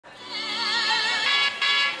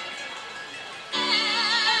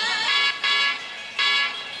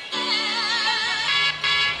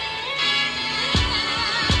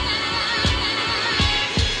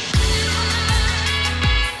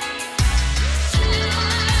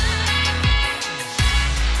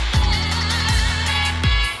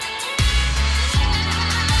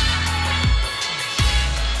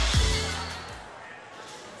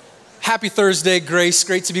Happy Thursday, Grace.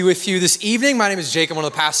 Great to be with you this evening. My name is Jake. I'm one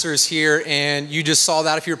of the pastors here, and you just saw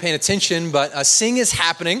that if you were paying attention, but Sing is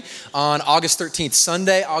happening on August 13th,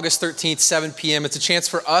 Sunday, August 13th, 7 p.m. It's a chance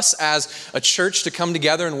for us as a church to come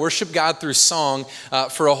together and worship God through song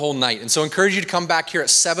for a whole night. And so I encourage you to come back here at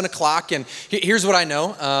 7 o'clock, and here's what I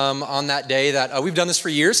know on that day, that we've done this for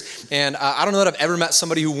years, and I don't know that I've ever met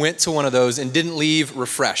somebody who went to one of those and didn't leave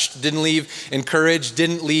refreshed, didn't leave encouraged,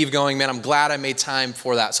 didn't leave going, man, I'm glad I made time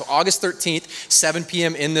for that. So August 13th, 7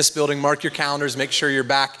 p.m. in this building. Mark your calendars. Make sure you're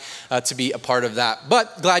back to be a part of that.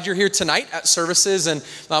 But glad you're here tonight at services, and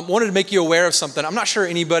wanted to make you aware of something. I'm not sure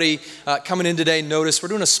anybody coming in today noticed we're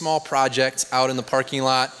doing a small project out in the parking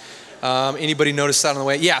lot. Anybody notice that on the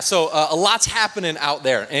way? Yeah, so a lot's happening out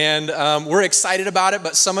there, and we're excited about it,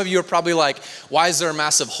 but some of you are probably like, why is there a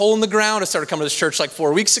massive hole in the ground? I started coming to this church like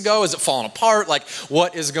 4 weeks ago. Is it falling apart? Like,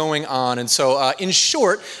 what is going on? And so in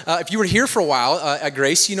short, if you were here for a while at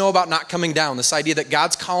Grace, you know about not coming down, this idea that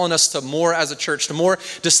God's calling us to more as a church, to more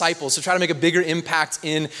disciples, to try to make a bigger impact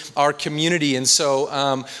in our community. And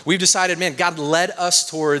so we've decided, man, God led us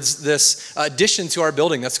towards this addition to our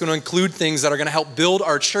building that's going to include things that are going to help build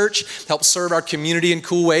our church, help serve our community in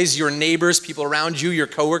cool ways, your neighbors, people around you, your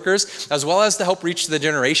coworkers, as well as to help reach the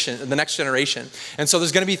next generation. And so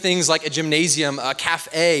there's going to be things like a gymnasium, a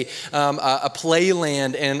cafe, a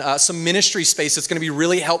playland, and some ministry space that's going to be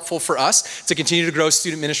really helpful for us to continue to grow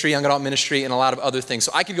student ministry, young adult ministry, and a lot of other things.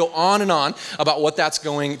 So I could go on and on about what that's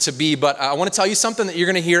going to be, but I want to tell you something that you're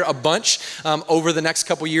going to hear a bunch over the next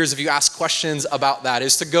couple years if you ask questions about that,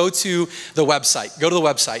 is to go to the website. Go to the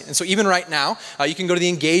website. And so even right now, you can go to the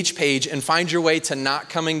Engage page and find your way to Not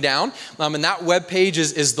Coming Down. And that web page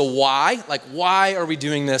is the why. Like, why are we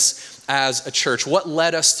doing this as a church? What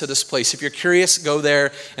led us to this place? If you're curious, go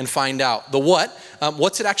there and find out. The what,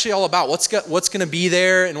 what's it actually all about? What's going to be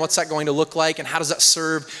there, and what's that going to look like, and how does that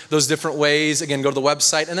serve those different ways? Again, go to the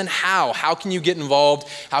website. And then how can you get involved?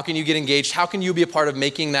 How can you get engaged? How can you be a part of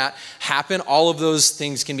making that happen? All of those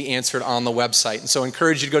things can be answered on the website. And so I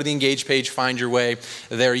encourage you to go to the Engage page, find your way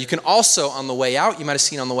there. You can also, on the way out, you might have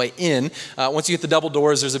seen on the way in, once you hit the double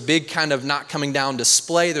doors, there's a big kind of Not Coming Down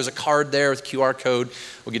display. There's a card there with QR code.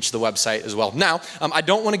 We'll get you to the website as well. Now, I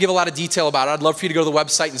don't want to give a lot of detail about it. I'd love for you to go to the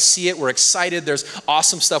website and see it. We're excited. There's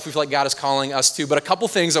awesome stuff we feel like God is calling us to. But a couple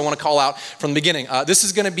things I want to call out from the beginning. This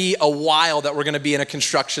is going to be a while that we're going to be in a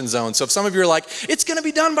construction zone. So if some of you are like, it's going to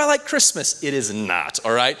be done by like Christmas, it is not,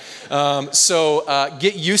 all right? So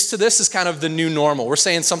get used to this as kind of the new normal. We're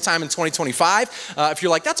saying sometime in 2025. If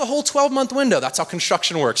you're like, that's a whole 12-month window. That's how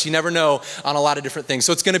construction works. You never know on a lot of different things.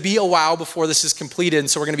 So it's going to be a while before this is completed. And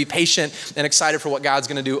so we're going to be patient and excited for what God's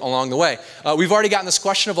going to do along the way. We've already gotten this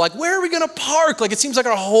question of like, where are we going to park? Like, it seems like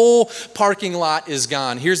our whole parking lot is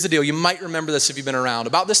gone. Here's the deal. You might remember this if you've been around.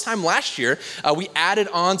 About this time last year, we added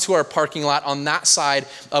on to our parking lot on that side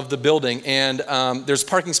of the building. And there's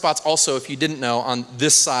parking spots also, if you didn't know, on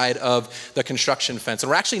this side of the construction fence. And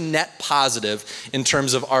we're actually net positive in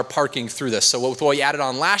terms of our parking through this. So with what we added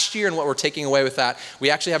on last year and what we're taking away with that, we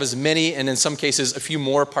actually have as many, and in some cases, a few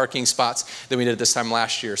more parking spots than we did this time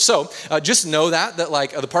last year. So just know that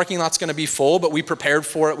like the parking lot's going to be full, but we prepared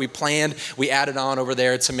for it. We planned, we added on over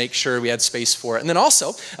there to make sure we had space for it. And then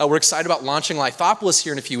also, we're excited about launching Lithopolis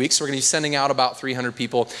here in a few weeks. So we're going to be sending out about 300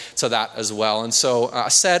 people to that as well. And so I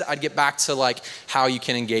said I'd get back to like how you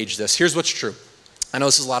can engage this. Here's what's true. I know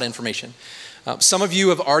this is a lot of information. Some of you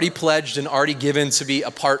have already pledged and already given to be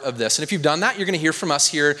a part of this. And if you've done that, you're going to hear from us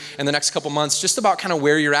here in the next couple months just about kind of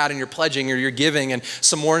where you're at in your pledging or your giving, and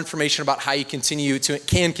some more information about how you can continue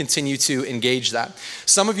to engage that.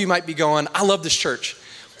 Some of you might be going, I love this church.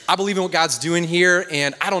 I believe in what God's doing here,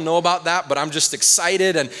 and I don't know about that, but I'm just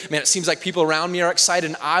excited, and man, it seems like people around me are excited,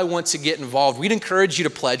 and I want to get involved. We'd encourage you to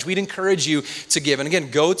pledge. We'd encourage you to give. And again,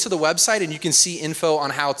 go to the website, and you can see info on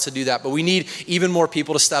how to do that. But we need even more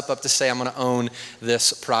people to step up to say, I'm going to own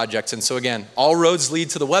this project. And so again, all roads lead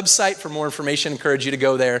to the website. For more information, encourage you to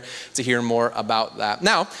go there to hear more about that.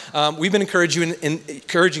 Now, we've been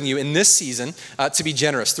encouraging you in this season to be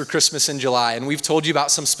generous through Christmas in July, and we've told you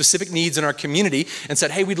about some specific needs in our community and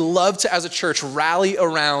said, hey, we'd love to, as a church, rally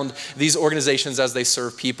around these organizations as they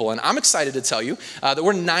serve people. And I'm excited to tell you that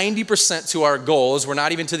we're 90% to our goal, as we're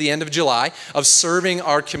not even to the end of July, of serving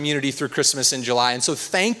our community through Christmas in July. And so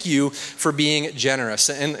thank you for being generous.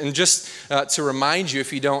 And just to remind you,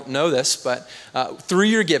 if you don't know this, but through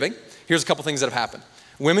your giving, here's a couple things that have happened.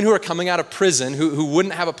 women who are coming out of prison who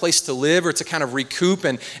wouldn't have a place to live or to kind of recoup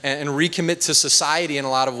and recommit to society in a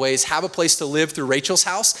lot of ways, have a place to live through Rachel's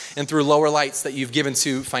house and through Lower Lights that you've given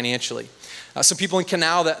to financially. Some people in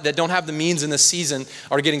Canal that don't have the means in this season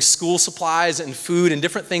are getting school supplies and food and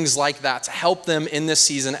different things like that to help them in this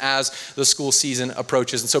season as the school season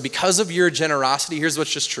approaches. And so because of your generosity, here's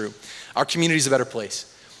what's just true. Our community is a better place.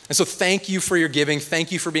 And so thank you for your giving.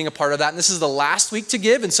 Thank you for being a part of that. And this is the last week to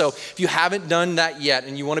give. And so if you haven't done that yet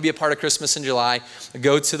and you want to be a part of Christmas in July,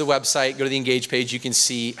 go to the website, go to the Engage page. You can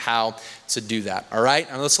see how to do that. All right?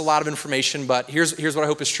 I know that's a lot of information, but here's what I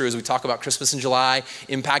hope is true as we talk about Christmas in July,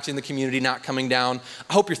 impacting the community, not coming down.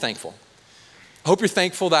 I hope you're thankful. I hope you're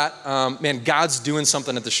thankful that, God's doing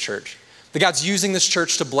something at this church. That God's using this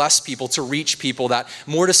church to bless people, to reach people, that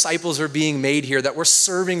more disciples are being made here, that we're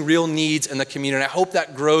serving real needs in the community. I hope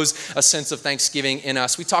that grows a sense of thanksgiving in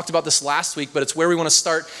us. We talked about this last week, but it's where we want to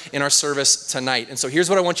start in our service tonight. And so here's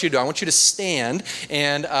what I want you to do. I want you to stand,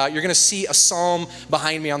 and you're going to see a psalm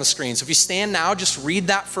behind me on the screen. So if you stand now, just read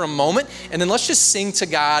that for a moment, and then let's just sing to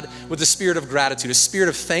God with a spirit of gratitude, a spirit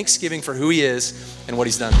of thanksgiving for who he is and what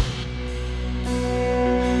he's done.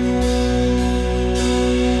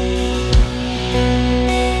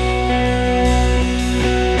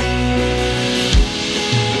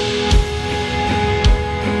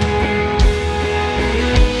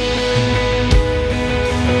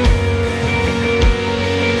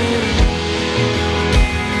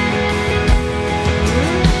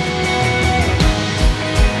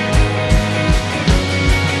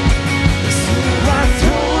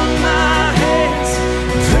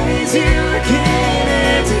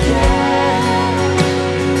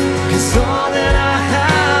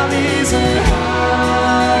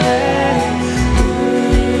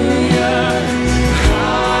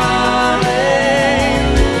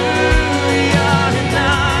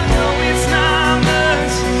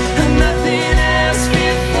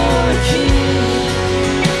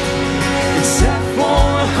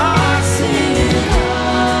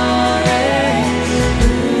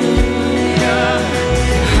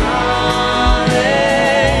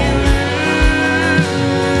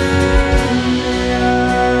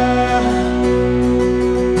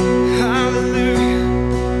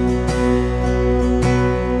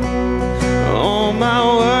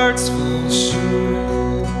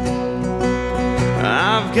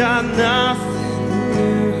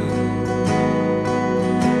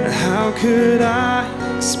 Could I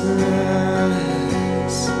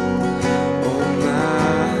express all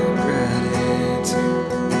my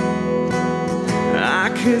gratitude?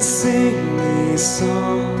 I could sing these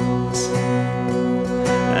songs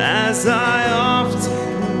as I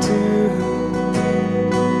often do,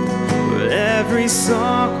 but every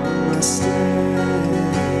song must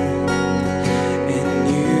end, and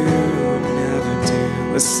you never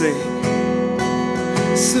do. Let's sing.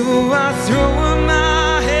 So I throw up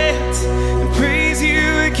my hands and praise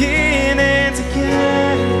you again and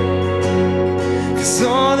again, 'cause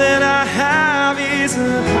all that I have is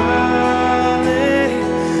a hallelujah,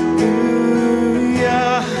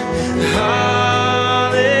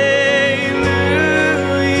 hallelujah.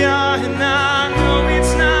 And I know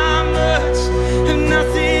it's not much and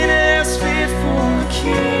nothing else fit for a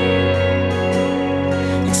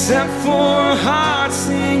king except for a heart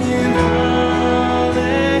singing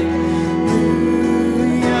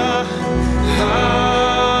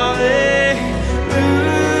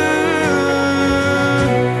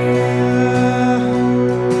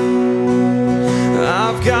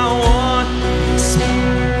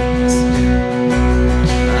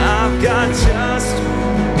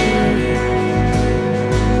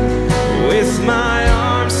my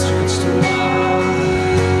arms stretched wide.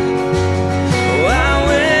 Oh, I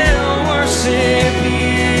will worship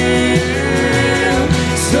you.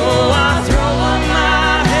 So I throw up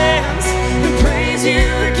my hands and praise you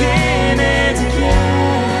again and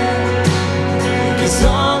again, 'cause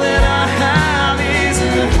all that I have is a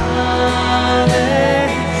hallelujah,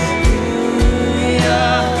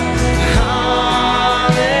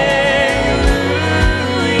 hallelujah.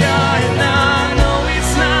 And I know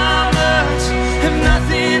it's not much and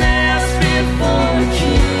nothing else fit for a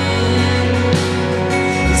king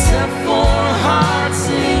except for a heart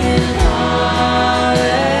singing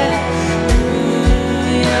hallelujah,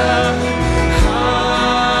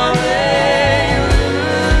 hallelujah.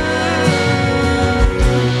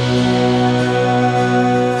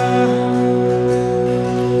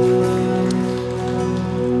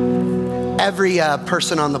 Every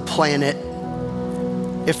person on the planet,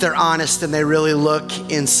 if they're honest and they really look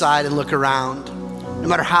inside and look around, no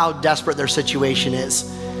matter how desperate their situation is,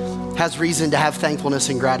 has reason to have thankfulness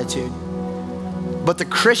and gratitude. But the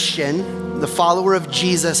Christian, the follower of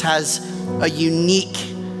Jesus, has a unique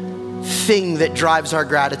thing that drives our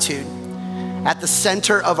gratitude. At the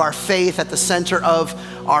center of our faith, at the center of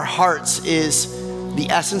our hearts, is the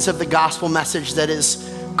essence of the gospel message that is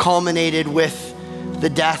culminated with the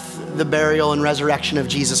death, the burial, and resurrection of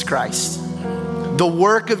Jesus Christ. The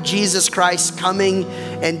work of Jesus Christ coming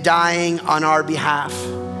and dying on our behalf.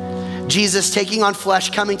 Jesus taking on flesh,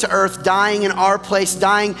 coming to earth, dying in our place,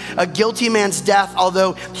 dying a guilty man's death,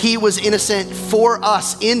 although he was innocent, for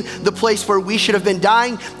us in the place where we should have been,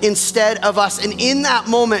 dying instead of us. And in that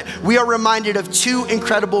moment, we are reminded of two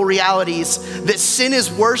incredible realities: that sin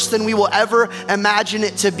is worse than we will ever imagine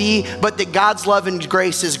it to be, but that God's love and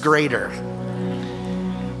grace is greater.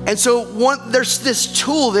 And so there's this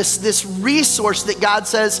tool, this resource that God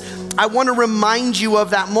says, I want to remind you of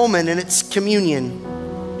that moment, and it's communion.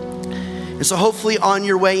 And so hopefully on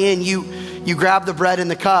your way in, you grab the bread and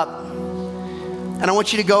the cup. And I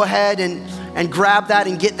want you to go ahead and grab that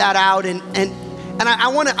and get that out. And I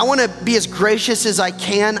want to be as gracious as I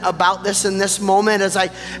can about this in this moment. As I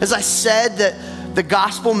said, that the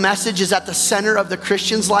gospel message is at the center of the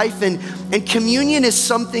Christian's life, and communion is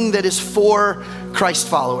something that is for Christ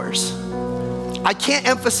followers. I can't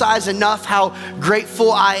emphasize enough how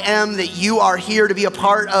grateful I am that you are here to be a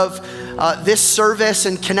part of this service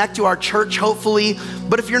and connect to our church, hopefully.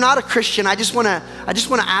 But if you're not a Christian, I just want to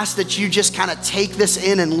ask that you just kind of take this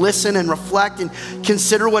in and listen and reflect and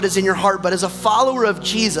consider what is in your heart. But as a follower of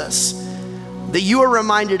Jesus, that you are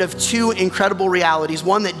reminded of two incredible realities.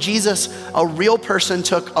 One, that Jesus, a real person,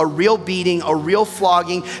 took a real beating, a real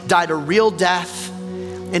flogging, died a real death,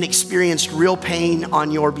 and experienced real pain on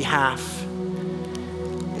your behalf.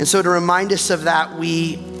 And so to remind us of that,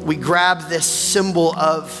 we grab this symbol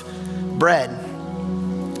of bread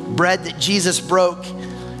that Jesus broke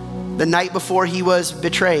the night before he was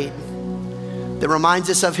betrayed, that reminds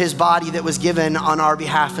us of his body that was given on our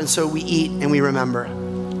behalf. And so we eat and we remember.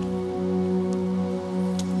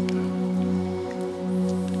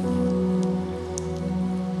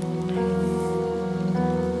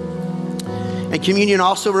 And communion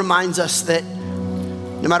also reminds us that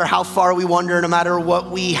no matter how far we wander, no matter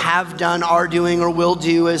what we have done, are doing, or will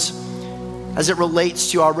do as it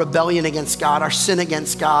relates to our rebellion against God, our sin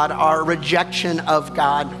against God, our rejection of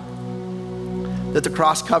God, that the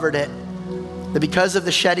cross covered it. That because of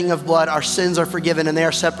the shedding of blood, our sins are forgiven and they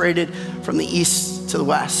are separated from the east to the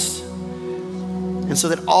west. And so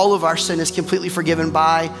that all of our sin is completely forgiven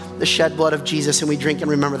by the shed blood of Jesus, and we drink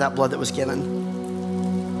and remember that blood that was given.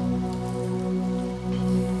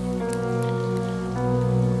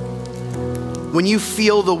 When you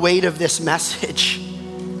feel the weight of this message,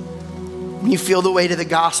 when you feel the weight of the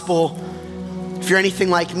gospel, if you're anything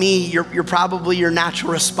like me, you're probably, your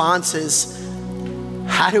natural response is,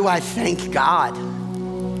 how do I thank God?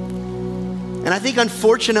 And I think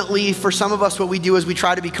unfortunately for some of us, what we do is we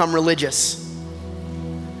try to become religious.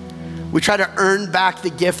 We try to earn back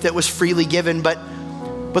the gift that was freely given, but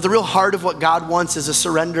the real heart of what God wants is a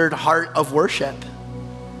surrendered heart of worship.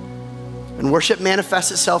 And worship manifests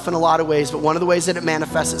itself in a lot of ways, but one of the ways that it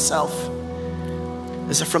manifests itself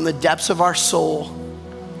is that from the depths of our soul,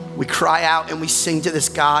 we cry out and we sing to this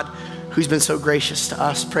God who's been so gracious to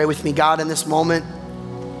us. Pray with me. God, in this moment,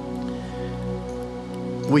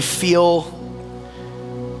 we feel,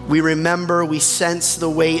 we remember, we sense the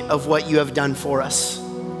weight of what you have done for us.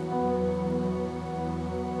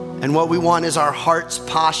 And what we want is our hearts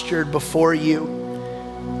postured before you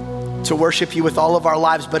to worship you with all of our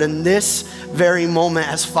lives. But in this very moment,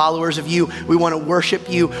 as followers of you, we want to worship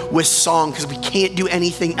you with song, because we can't do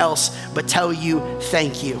anything else but tell you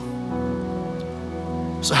thank you.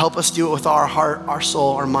 So help us do it with our heart, our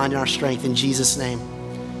soul, our mind, and our strength. In Jesus' name,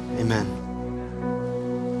 amen.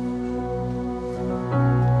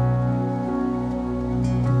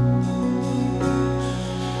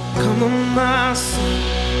 Come on, my son,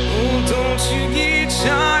 oh, don't you get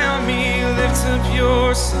shy on me. Lift up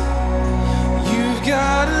your son. You've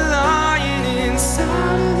got a lion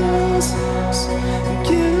inside of those lungs.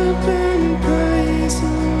 Get up and praise the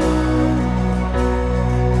Lord.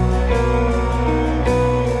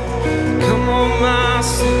 Come on, my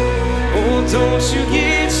son, oh, don't you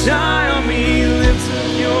get shy on me. Lift up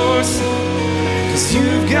your son, 'cause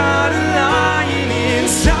you've got a lion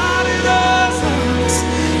inside of those lungs.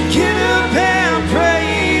 Get up and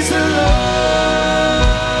praise the Lord.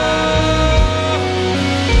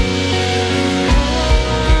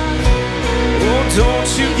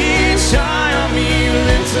 Don't you get shy on me,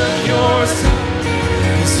 lift up your son,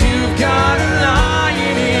 'cause you've got a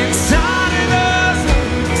lion inside of those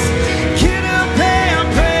lungs. Get up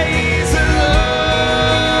and praise the Lord.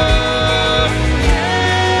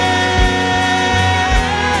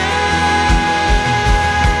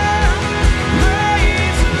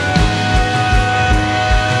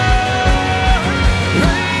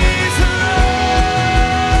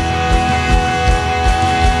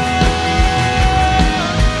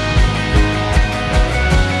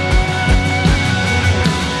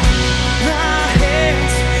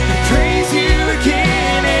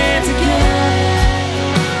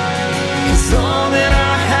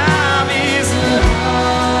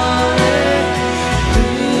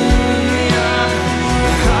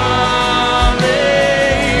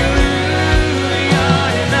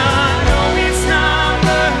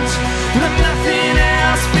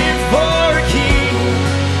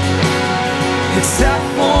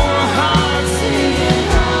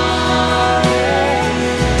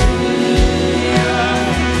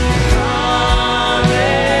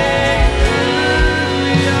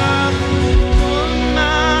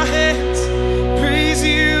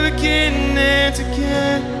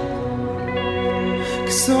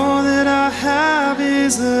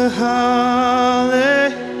 hallelujah,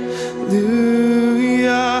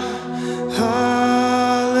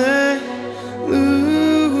 hallelujah.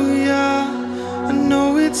 I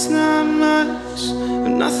know it's not much, but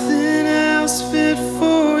nothing else fit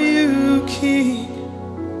for you, King,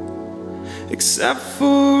 except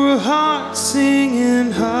for a heart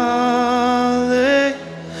singing hallelujah,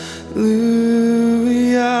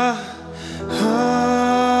 hallelujah.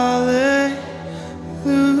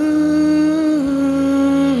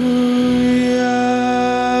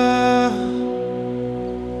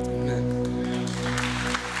 Amen.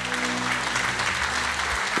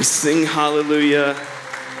 We sing hallelujah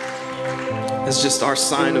as just our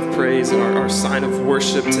sign of praise and our sign of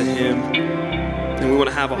worship to Him. And we want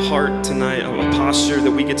to have a heart tonight, a posture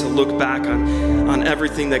that we get to look back on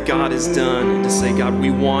everything that God has done and to say, God,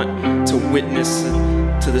 we want to witness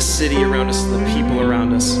to the city around us, to the people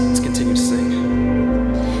around us. Let's continue to sing.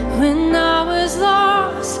 When I was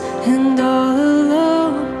lost and all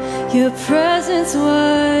alone, your presence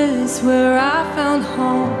was where I found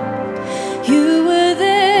home. You were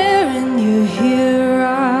there and you're here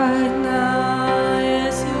right now.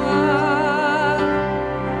 Yes, you are.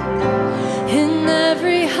 In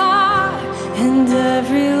every high and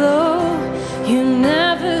every low, you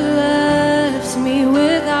never left me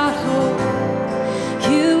without hope.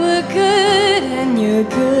 You were good and you're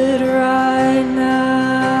good right now.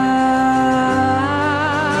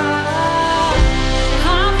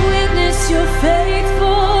 I've witnessed your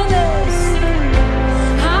faithfulness.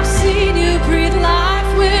 I've seen you breathe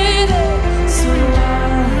life within. So I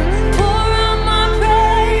pour out my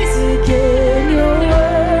praise again. You're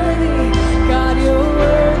worthy, God, you're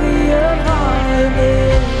worthy of all of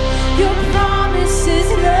it. Your promises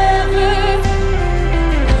never.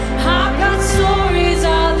 I've got stories I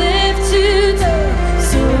live today.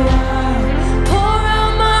 So I pour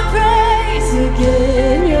out my praise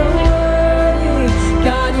again. You're worthy,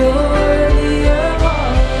 God, you're worthy of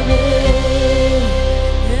all of it.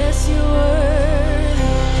 Yes, you're worthy.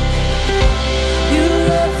 You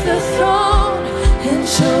left the throne and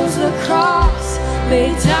chose the cross,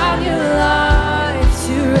 laid down your life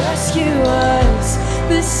to rescue us.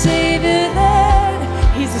 The Savior then,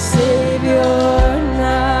 He's the Savior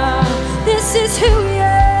now. This is who He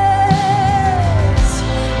is.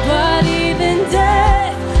 But even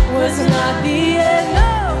death was not the end.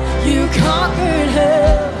 No, you conquered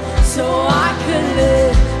hell, so I could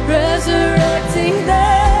live. Resurrecting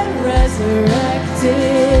then,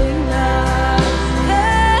 resurrecting now.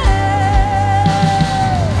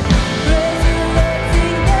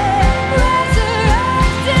 Resurrecting then,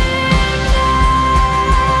 resurrecting now.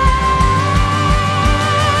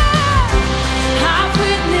 I've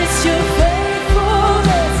witnessed your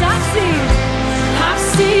faithfulness. I've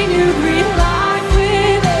seen you breathe life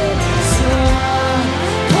within. So I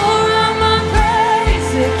pour out my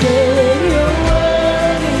praise again. You're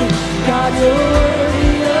worthy, God, you're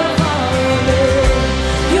worthy of all of it.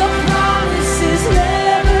 Your promises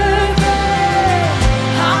never fail.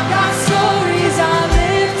 I've got stories I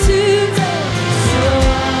live today. So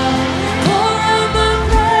I pour out my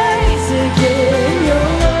praise again.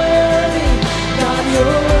 You're worthy, God,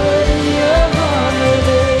 you're worthy of all of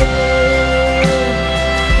it.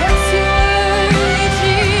 Yes, you're worthy,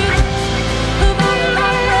 Jesus, of all of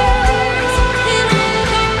my praise and all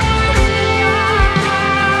of my worship,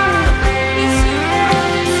 God. Yes, you're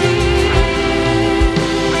worthy.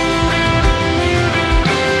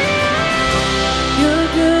 You're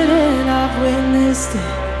good and I've witnessed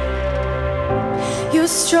it. You're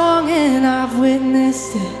strong and I've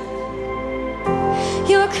witnessed it.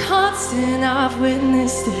 You're constant, I've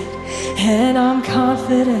witnessed it. And I'm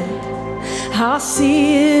confident I'll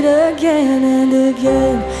see it again and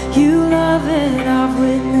again. You love it, I've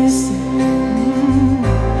witnessed it.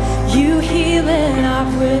 You heal it,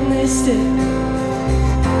 I've witnessed it.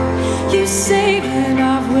 You save and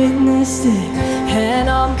I've witnessed it. And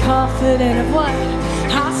I'm confident of what?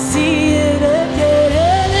 I'll see it again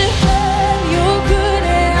and again. You're good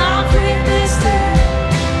and I've witnessed it.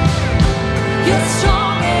 You're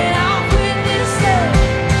strong and I've witnessed it.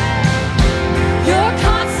 You're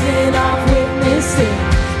constant, I've witnessed it.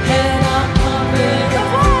 And I'm confident of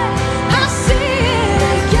what? I'll see it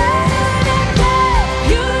again and again.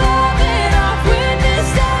 You love it, I've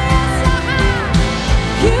witnessed it. Yes, I have.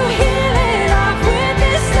 You heal it, I've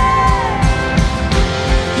witnessed it.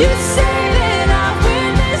 You save it, I've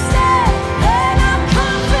witnessed it.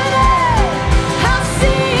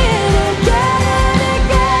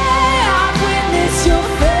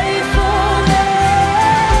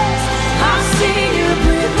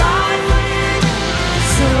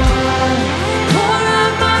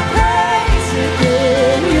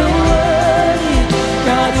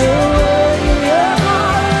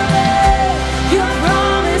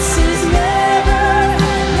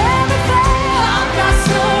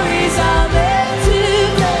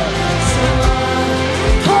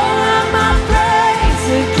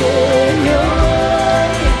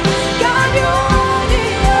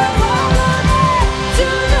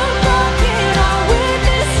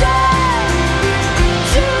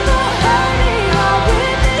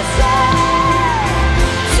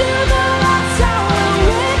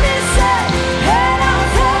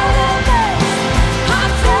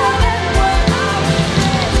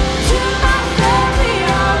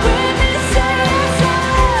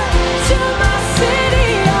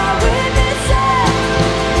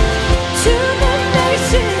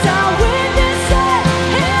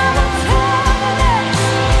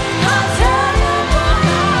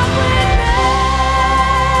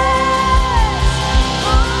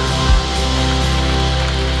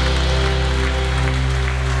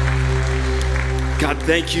 God,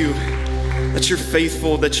 thank you that you're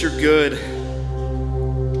faithful, that you're good.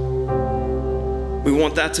 We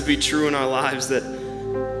want that to be true in our lives, that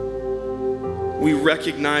we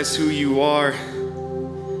recognize who you are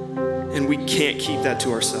and we can't keep that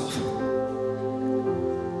to ourselves.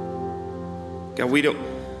 God, we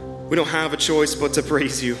don't have a choice but to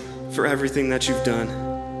praise you for everything that you've done.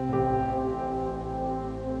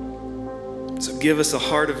 So give us a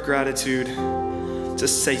heart of gratitude to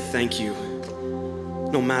say thank you,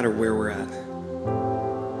 no matter where we're at.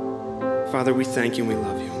 Father, we thank you and we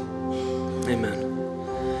love you.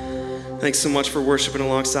 Amen. Thanks so much for worshiping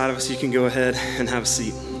alongside of us. You can go ahead and have a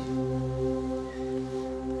seat.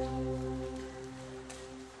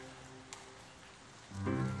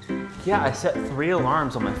 Yeah, I set 3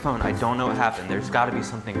 alarms on my phone. I don't know what happened. There's got to be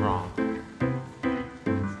something wrong.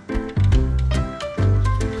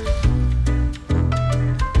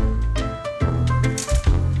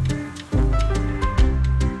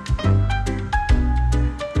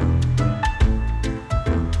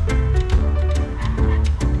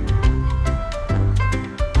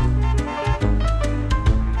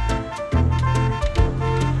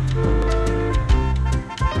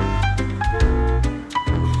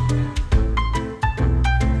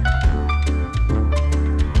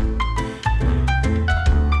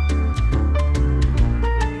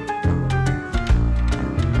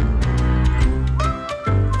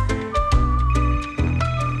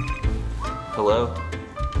 Hello?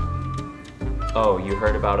 Oh, you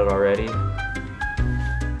heard about it already?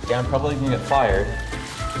 Yeah, I'm probably gonna get fired.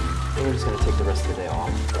 We're just gonna take the rest of the day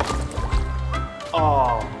off.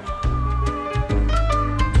 Oh.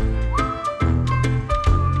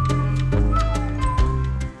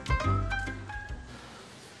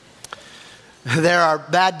 There are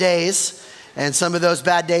bad days, and some of those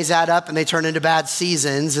bad days add up and they turn into bad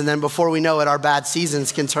seasons. And then before we know it, our bad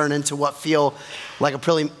seasons can turn into what feel like a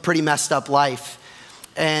pretty messed up life.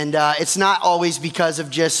 And it's not always because of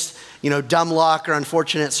just, dumb luck or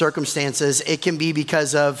unfortunate circumstances. It can be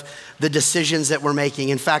because of the decisions that we're making.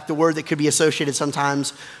 In fact, the word that could be associated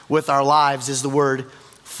sometimes with our lives is the word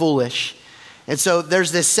foolish. And so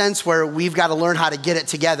there's this sense where we've got to learn how to get it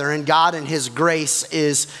together. And God in his grace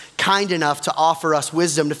is kind enough to offer us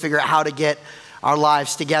wisdom to figure out how to get our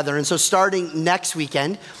lives together. And so starting next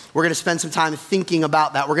weekend, we're going to spend some time thinking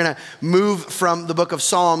about that. We're going to move from the book of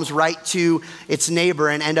Psalms right to its neighbor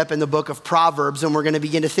and end up in the book of Proverbs. And we're going to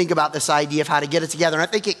begin to think about this idea of how to get it together. And I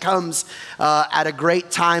think it comes at a great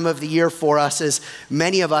time of the year for us, as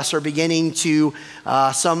many of us are beginning to,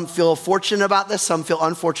 some feel fortunate about this, some feel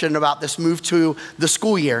unfortunate about this move to the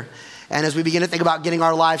school year. And as we begin to think about getting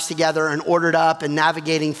our lives together and ordered up and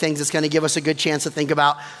navigating things, it's going to give us a good chance to think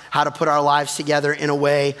about how to put our lives together in a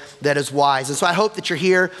way that is wise. And so I hope that you're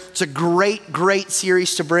here. It's a great, great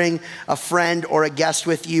series to bring a friend or a guest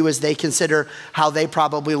with you as they consider how they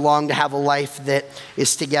probably long to have a life that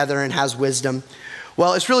is together and has wisdom.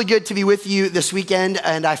 Well, it's really good to be with you this weekend,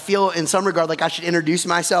 and I feel in some regard like I should introduce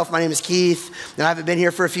myself. My name is Keith, and I haven't been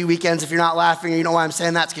here for a few weekends. If you're not laughing, you know why I'm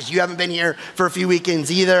saying that. It's because you haven't been here for a few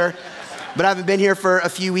weekends either. But I haven't been here for a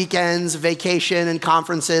few weekends, vacation and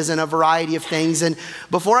conferences and a variety of things. And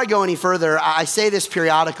before I go any further, I say this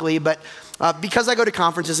periodically, but because I go to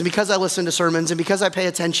conferences and because I listen to sermons and because I pay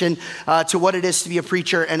attention to what it is to be a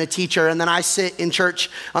preacher and a teacher, and then I sit in church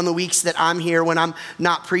on the weeks that I'm here when I'm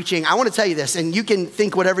not preaching, I want to tell you this, and you can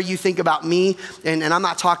think whatever you think about me, and I'm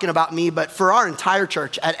not talking about me, but for our entire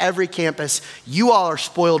church at every campus, you all are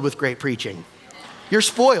spoiled with great preaching. You're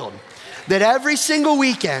spoiled. That every single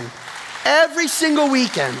weekend,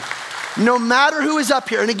 no matter who is up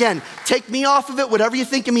here, and again, take me off of it, whatever you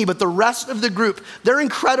think of me, but the rest of the group, they're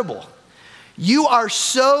incredible. You are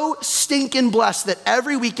so stinking blessed that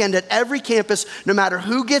every weekend at every campus, no matter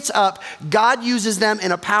who gets up, God uses them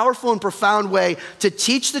in a powerful and profound way to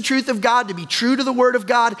teach the truth of God, to be true to the word of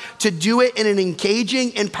God, to do it in an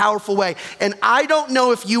engaging and powerful way. And I don't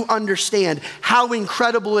know if you understand how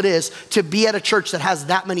incredible it is to be at a church that has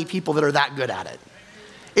that many people that are that good at it.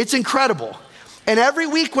 It's incredible. And every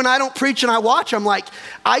week when I don't preach and I watch, I'm like,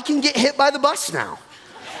 I can get hit by the bus now.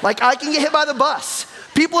 Like, I can get hit by the bus.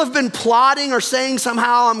 People have been plotting or saying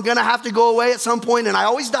somehow I'm gonna have to go away at some point, and I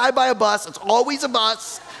always die by a bus. It's always a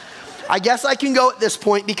bus. I guess I can go at this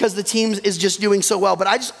point because the team is just doing so well. But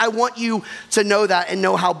I want you to know that and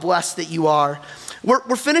know how blessed that you are.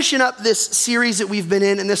 We're finishing up this series that we've been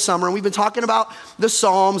in this summer, and we've been talking about the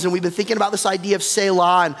Psalms, and we've been thinking about this idea of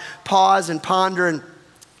Selah and pause and ponder,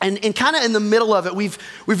 and kind of in the middle of it, we've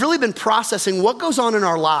really been processing what goes on in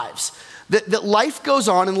our lives that life goes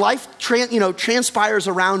on and life transpires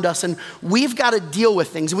around us, and we've got to deal with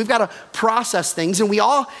things and we've got to process things. And we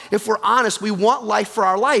all, if we're honest, we want life for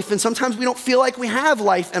our life, and sometimes we don't feel like we have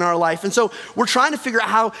life in our life. And so we're trying to figure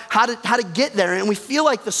out how to get there. And we feel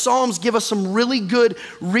like the Psalms give us some really good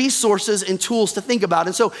resources and tools to think about.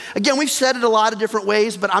 And so again, we've said it a lot of different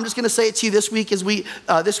ways, but I'm just going to say it to you this week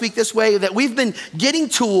this way, that we've been getting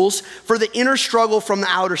tools for the inner struggle from the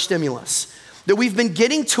outer stimulus. That we've been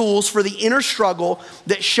getting tools for the inner struggle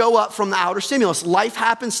that show up from the outer stimulus. Life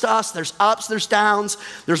happens to us. There's ups, there's downs,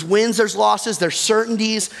 there's wins, there's losses, there's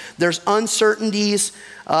certainties, there's uncertainties.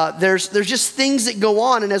 There's just things that go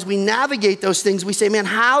on. And as we navigate those things, we say, man,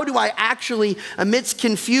 how do I actually, amidst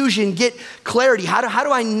confusion, get clarity? How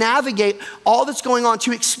do I navigate all that's going on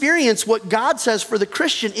to experience what God says for the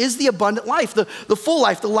Christian is the abundant life, the full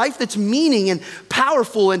life, the life that's meaning and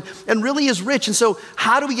powerful and really is rich. And so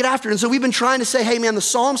how do we get after it? And so we've been trying to say, hey man, the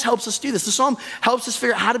Psalms helps us do this. The Psalm helps us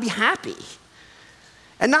figure out how to be happy.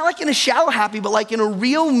 And not like in a shallow happy, but like in a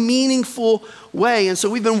real meaningful way. And so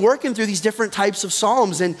we've been working through these different types of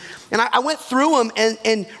Psalms. And I went through them,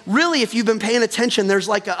 and really, if you've been paying attention, there's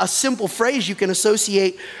like a simple phrase you can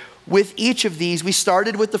associate with each of these. We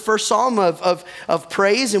started with the first Psalm of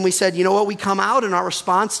praise, and we said, you know what, we come out, and our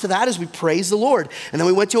response to that is we praise the Lord. And then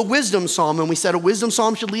we went to a wisdom Psalm, and we said a wisdom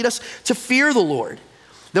Psalm should lead us to fear the Lord.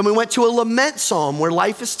 Then we went to a lament psalm where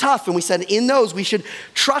life is tough, and we said in those we should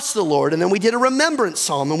trust the Lord. And then we did a remembrance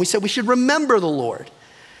psalm, and we said we should remember the Lord.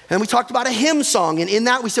 And we talked about a hymn song, and in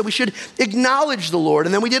that we said we should acknowledge the Lord.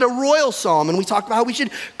 And then we did a royal psalm, and we talked about how we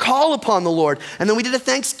should call upon the Lord. And then we did a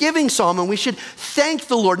thanksgiving psalm, and we should thank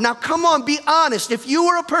the Lord. Now come on, be honest. If you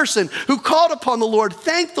were a person who called upon the Lord,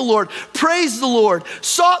 thanked the Lord, praised the Lord,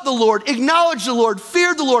 sought the Lord, acknowledged the Lord,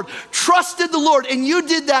 feared the Lord, trusted the Lord, and you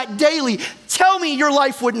did that daily, tell me your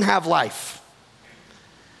life wouldn't have life.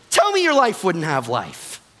 Tell me your life wouldn't have life.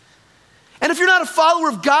 And if you're not a follower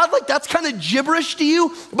of God, like that's kind of gibberish to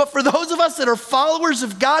you. But for those of us that are followers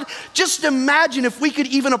of God, just imagine if we could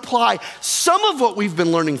even apply some of what we've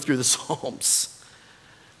been learning through the Psalms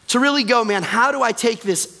to really go, man, how do I take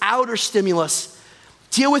this outer stimulus,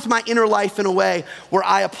 deal with my inner life in a way where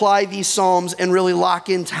I apply these Psalms and really lock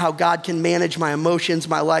into how God can manage my emotions,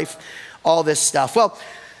 my life, all this stuff. Well,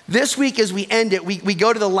 this week as we end it, we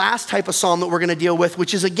go to the last type of psalm that we're going to deal with,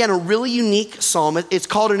 which is again a really unique psalm. It's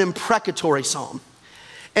called an imprecatory psalm.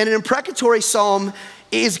 And an imprecatory psalm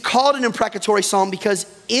is called an imprecatory psalm because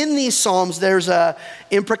in these psalms there's a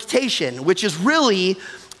imprecation, which is really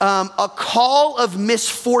a call of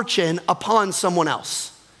misfortune upon someone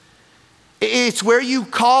else. It's where you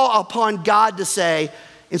call upon God to say,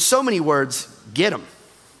 in so many words, get him.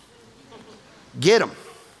 Get him.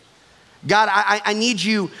 God, I need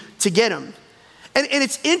you to get him. And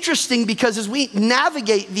it's interesting because as we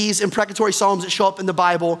navigate these imprecatory psalms that show up in the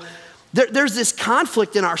Bible, there's this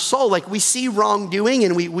conflict in our soul. Like we see wrongdoing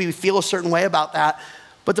and we feel a certain way about that.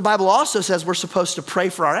 But the Bible also says we're supposed to pray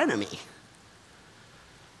for our enemy.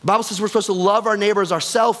 The Bible says we're supposed to love our neighbors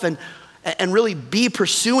ourselves and really be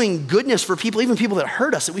pursuing goodness for people, even people that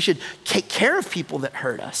hurt us, that we should take care of people that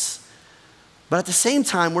hurt us. But at the same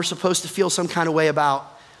time, we're supposed to feel some kind of way about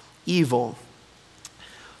evil.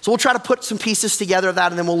 So we'll try to put some pieces together of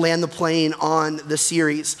that, and then we'll land the plane on the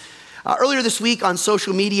series. Earlier this week on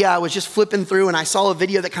social media, I was just flipping through and I saw a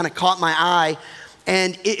video that kind of caught my eye.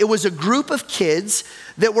 And it was a group of kids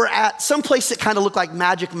that were at some place that kind of looked like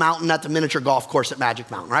Magic Mountain at the miniature golf course at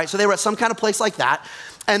Magic Mountain, right? So they were at some kind of place like that.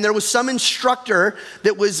 And there was some instructor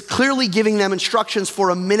that was clearly giving them instructions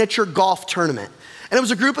for a miniature golf tournament. And it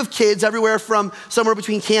was a group of kids everywhere from somewhere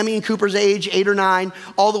between Cammie and Cooper's age, 8 or 9,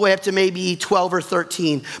 all the way up to maybe 12 or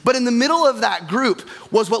 13. But in the middle of that group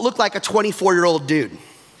was what looked like a 24-year-old dude.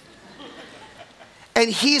 And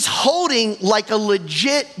he's holding like a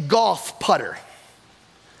legit golf putter.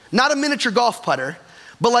 Not a miniature golf putter,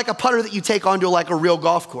 but like a putter that you take onto like a real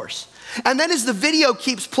golf course. And then as the video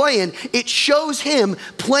keeps playing, it shows him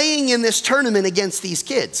playing in this tournament against these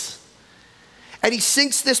kids. And he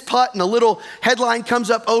sinks this putt and a little headline comes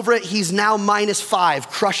up over it. He's now -5,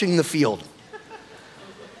 crushing the field.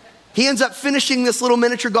 He ends up finishing this little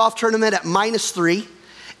miniature golf tournament at -3.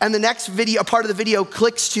 And the next video, a part of the video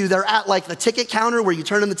clicks to, they're at like the ticket counter where you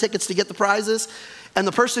turn in the tickets to get the prizes. And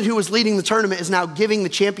the person who was leading the tournament is now giving the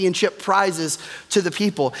championship prizes to the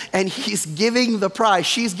people. And he's giving the prize,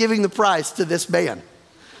 she's giving the prize to this man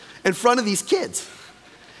in front of these kids.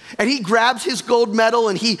 And he grabs his gold medal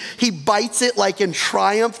and he bites it like in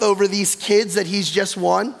triumph over these kids that he's just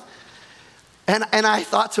won. And I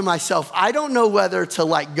thought to myself, I don't know whether to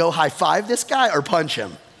like go high five this guy or punch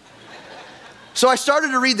him. So I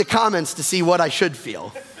started to read the comments to see what I should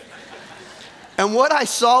feel. And what I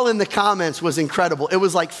saw in the comments was incredible. It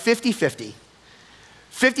was like 50-50.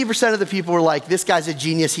 50% of the people were like, this guy's a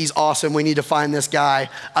genius, he's awesome, we need to find this guy.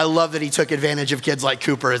 I love that he took advantage of kids like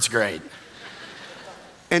Cooper, it's great.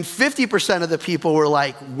 And 50% of the people were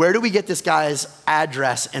like, where do we get this guy's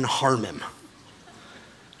address and harm him?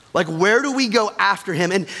 Like, where do we go after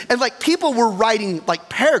him? And like, people were writing like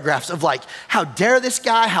paragraphs of like, how dare this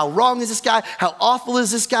guy? How wrong is this guy? How awful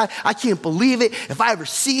is this guy? I can't believe it. If I ever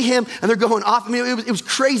see him, and they're going off. I mean, it was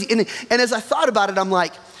crazy. And as I thought about it, I'm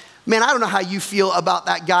like, man, I don't know how you feel about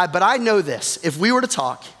that guy, but I know this. If we were to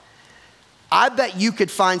talk, I bet you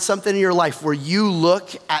could find something in your life where you look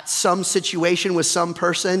at some situation with some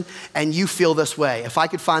person and you feel this way. If I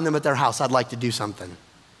could find them at their house, I'd like to do something.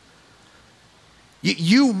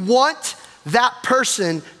 You want that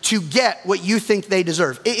person to get what you think they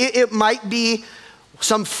deserve. It might be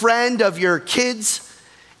some friend of your kids,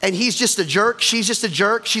 and he's just a jerk, she's just a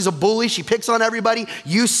jerk, she's a bully, she picks on everybody,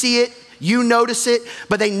 you see it, you notice it,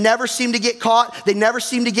 but they never seem to get caught, they never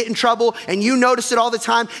seem to get in trouble, and you notice it all the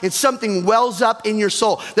time, and something wells up in your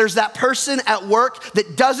soul. There's that person at work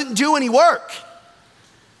that doesn't do any work,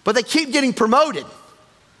 but they keep getting promoted.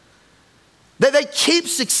 They keep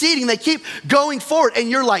succeeding, they keep going forward,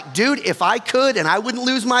 and you're like, dude, if I could and I wouldn't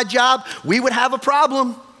lose my job, we would have a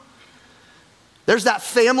problem. There's that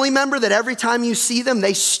family member that every time you see them,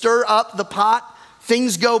 they stir up the pot.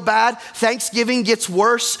 Things go bad. Thanksgiving gets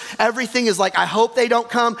worse. Everything is like, I hope they don't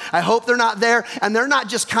come. I hope they're not there. And they're not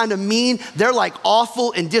just kind of mean. They're like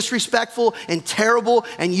awful and disrespectful and terrible.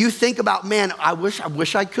 And you think about, man, I wish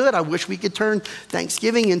I could. I wish we could turn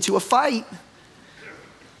Thanksgiving into a fight.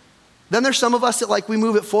 Then there's some of us that like we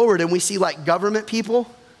move it forward and we see like government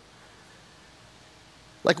people.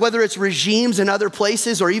 Like whether it's regimes in other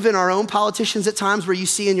places or even our own politicians at times where you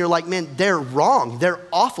see and you're like, man, they're wrong. They're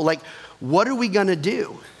awful. Like, what are we gonna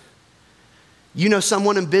do? You know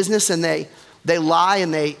someone in business and they lie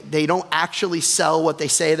and they don't actually sell what they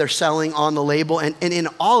say they're selling on the label. And in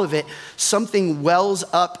all of it, something wells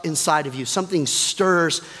up inside of you. Something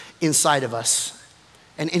stirs inside of us.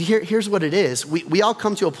 And here's what it is. We all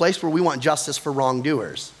come to a place where we want justice for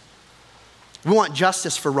wrongdoers. We want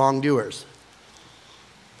justice for wrongdoers.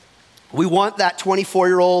 We want that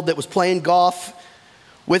 24-year-old that was playing golf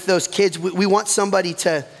with those kids. We want somebody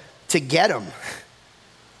to get them.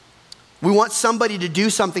 We want somebody to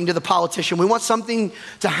do something to the politician. We want something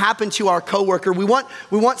to happen to our coworker. We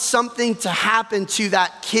want something to happen to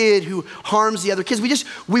that kid who harms the other kids.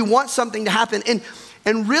 We want something to happen.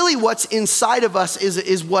 And really what's inside of us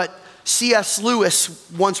is what C.S.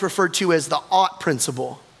 Lewis once referred to as the ought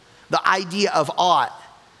principle, the idea of ought.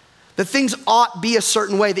 That things ought be a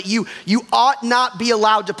certain way, that you ought not be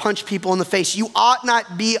allowed to punch people in the face. You ought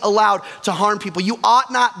not be allowed to harm people. You ought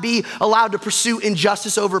not be allowed to pursue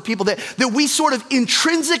injustice over people. That we sort of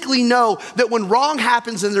intrinsically know that when wrong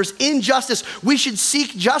happens and there's injustice, we should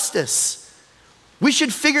seek justice. We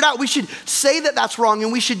should figure it out. We should say that that's wrong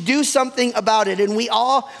and we should do something about it. And we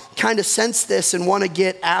all kind of sense this and want to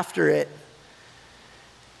get after it.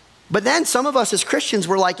 But then some of us as Christians,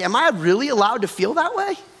 we're like, am I really allowed to feel that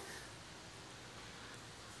way?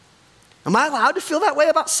 Am I allowed to feel that way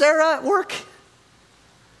about Sarah at work?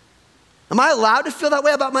 Am I allowed to feel that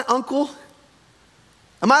way about my uncle?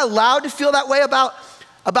 Am I allowed to feel that way about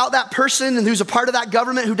that person and who's a part of that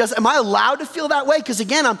government who does? Am I allowed to feel that way? Because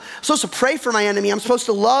again, I'm supposed to pray for my enemy. I'm supposed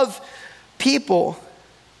to love people.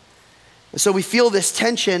 And so we feel this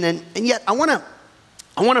tension, and yet I want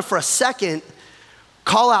to for a second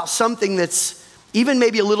call out something that's even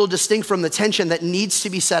maybe a little distinct from the tension that needs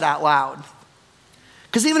to be said out loud.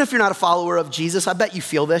 Because even if you're not a follower of Jesus, I bet you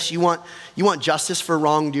feel this. You want justice for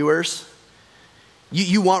wrongdoers.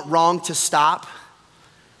 You want wrong to stop.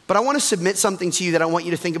 But I want to submit something to you that I want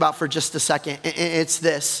you to think about for just a second. And it's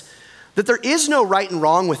this, that there is no right and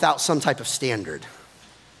wrong without some type of standard.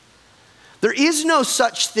 There is no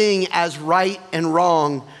such thing as right and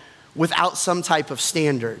wrong without some type of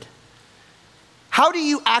standard. How do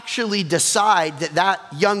you actually decide that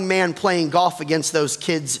young man playing golf against those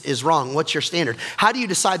kids is wrong? What's your standard? How do you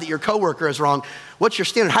decide that your coworker is wrong? What's your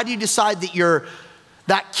standard? How do you decide that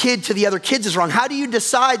that kid to the other kids is wrong? How do you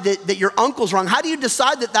decide that your uncle's wrong? How do you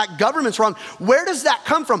decide that government's wrong? Where does that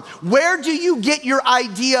come from? Where do you get your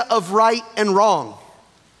idea of right and wrong?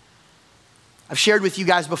 I've shared with you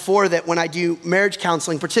guys before that when I do marriage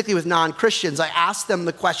counseling, particularly with non-Christians, I ask them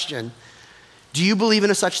the question, do you believe in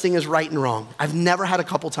a such thing as right and wrong? I've never had a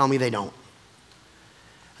couple tell me they don't.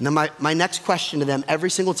 And then my next question to them every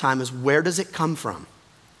single time is, where does it come from?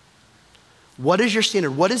 What is your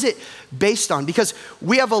standard? What is it based on? Because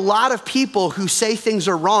we have a lot of people who say things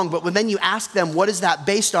are wrong, but when then you ask them, what is that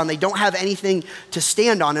based on? They don't have anything to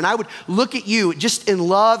stand on. And I would look at you just in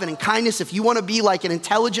love and in kindness. If you want to be like an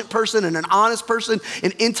intelligent person and an honest person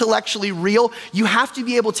and intellectually real, you have to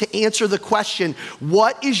be able to answer the question,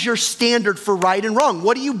 what is your standard for right and wrong?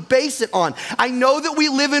 What do you base it on? I know that we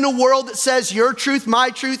live in a world that says your truth,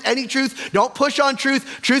 my truth, any truth. Don't push on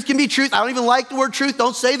truth. Truth can be truth. I don't even like the word truth.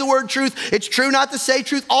 Don't say the word truth. It's true not to say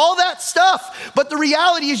truth, all that stuff. But the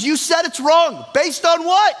reality is you said it's wrong. Based on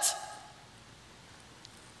what?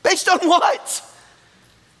 Based on what?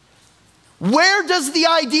 Where does the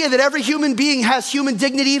idea that every human being has human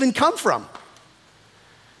dignity even come from?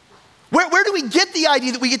 Where do we get the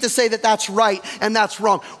idea that we get to say that that's right and that's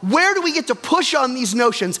wrong? Where do we get to push on these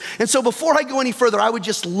notions? And so before I go any further, I would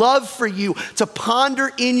just love for you to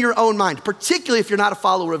ponder in your own mind, particularly if you're not a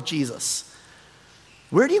follower of Jesus.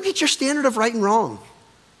 Where do you get your standard of right and wrong?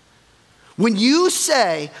 When you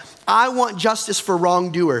say, I want justice for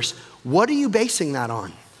wrongdoers, what are you basing that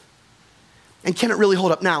on? And can it really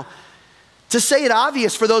hold up? Now, to say it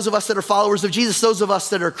obvious for those of us that are followers of Jesus, those of us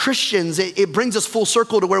that are Christians, it brings us full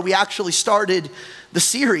circle to where we actually started the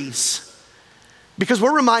series. Because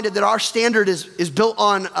we're reminded that our standard is built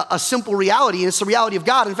on a simple reality, and it's the reality of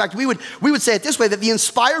God. In fact, we would say it this way, that the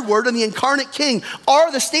inspired word and the incarnate King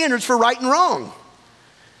are the standards for right and wrong.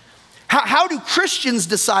 How do Christians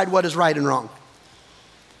decide what is right and wrong?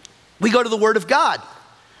 We go to the Word of God.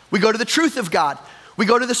 We go to the truth of God. We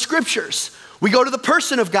go to the Scriptures. We go to the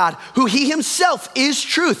person of God, who He Himself is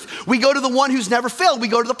truth. We go to the one who's never failed. We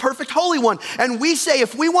go to the perfect Holy One. And we say,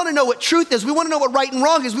 if we want to know what truth is, we want to know what right and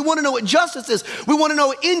wrong is, we want to know what justice is, we want to know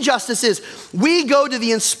what injustice is, we go to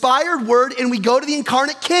the inspired Word and we go to the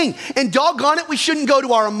incarnate King. And doggone it, we shouldn't go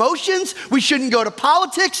to our emotions. We shouldn't go to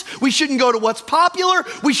politics. We shouldn't go to what's popular.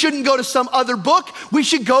 We shouldn't go to some other book. We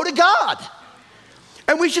should go to God.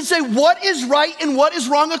 And we should say, what is right and what is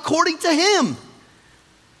wrong according to Him?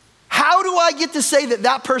 How do I get to say that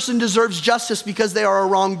that person deserves justice because they are a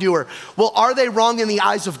wrongdoer? Well, are they wrong in the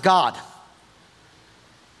eyes of God?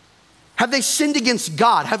 Have they sinned against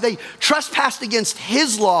God? Have they trespassed against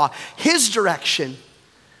His law, His direction?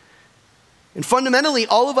 And fundamentally,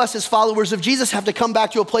 all of us as followers of Jesus have to come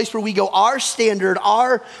back to a place where we go, our standard,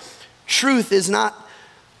 our truth is not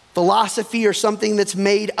philosophy or something that's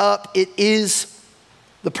made up. It is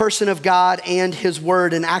the person of God and His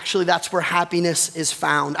Word, and actually that's where happiness is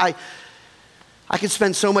found. I could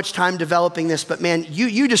spend so much time developing this, but man,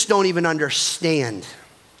 you just don't even understand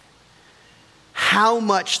how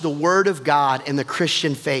much the Word of God and the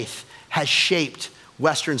Christian faith has shaped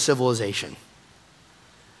Western civilization.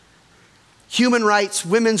 Human rights,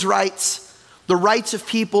 women's rights, the rights of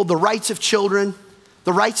people, the rights of children,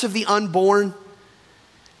 the rights of the unborn,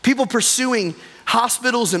 people pursuing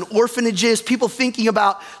hospitals and orphanages, people thinking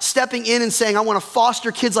about stepping in and saying, I want to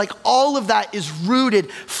foster kids. Like, all of that is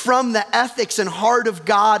rooted from the ethics and heart of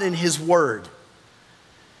God and His Word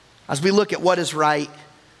as we look at what is right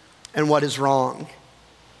and what is wrong.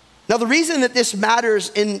 Now, the reason that this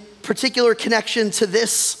matters in particular connection to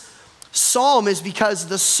this psalm is because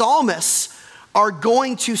the psalmists are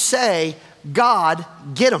going to say, God,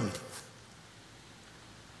 get them.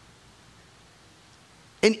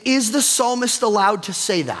 And is the psalmist allowed to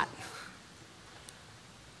say that?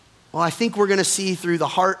 Well, I think we're going to see through the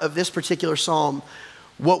heart of this particular psalm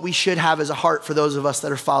what we should have as a heart for those of us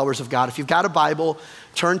that are followers of God. If you've got a Bible,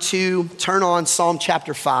 turn on Psalm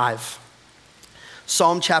chapter 5.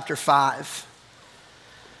 Psalm chapter 5.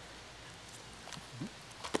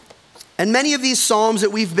 And many of these psalms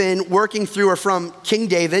that we've been working through are from King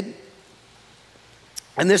David.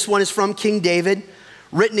 And this one is from King David,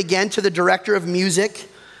 written again to the director of music.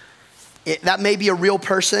 That may be a real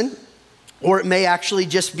person, or it may actually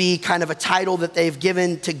just be kind of a title that they've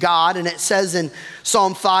given to God. And it says in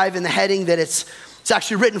Psalm 5 in the heading that it's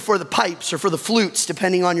actually written for the pipes or for the flutes,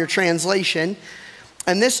 depending on your translation.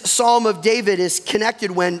 And this Psalm of David is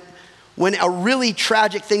connected when a really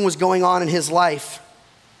tragic thing was going on in his life.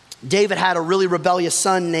 David had a really rebellious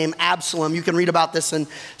son named Absalom. You can read about this in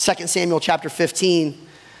 2 Samuel chapter 15.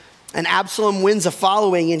 And Absalom wins a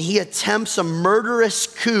following, and he attempts a murderous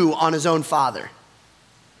coup on his own father.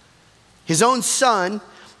 His own son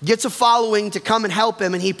gets a following to come and help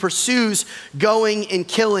him, and he pursues going and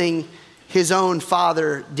killing his own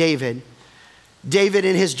father, David. David,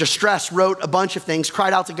 in his distress, wrote a bunch of things,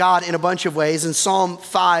 cried out to God in a bunch of ways. And Psalm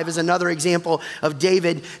 5 is another example of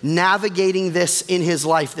David navigating this in his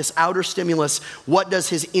life, this outer stimulus. What does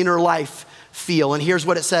his inner life feel? And here's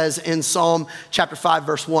what it says in Psalm chapter 5,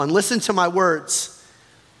 verse 1. Listen to my words.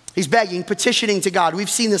 He's begging, petitioning to God. We've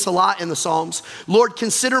seen this a lot in the Psalms. Lord,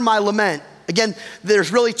 consider my lament. Again,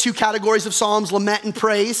 there's really two categories of Psalms, lament and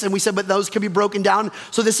praise. And we said, but those can be broken down.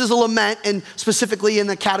 So this is a lament, and specifically in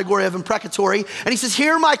the category of imprecatory. And he says,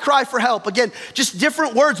 hear my cry for help. Again, just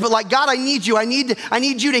different words, but like, God, I need you. I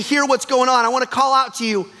need you to hear what's going on. I want to call out to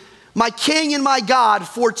you, my King and my God,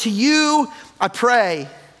 for to you I pray.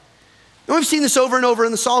 And we've seen this over and over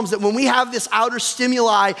in the Psalms, that when we have this outer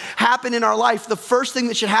stimuli happen in our life, the first thing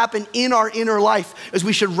that should happen in our inner life is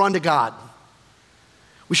we should run to God.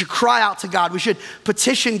 We should cry out to God. We should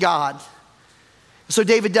petition God. So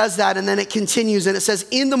David does that, and then it continues, and it says,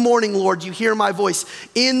 in the morning, Lord, you hear my voice.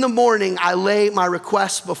 In the morning, I lay my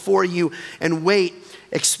requests before you and wait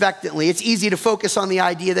expectantly. It's easy to focus on the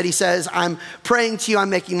idea that he says, I'm praying to you, I'm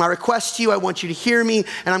making my request to you, I want you to hear me,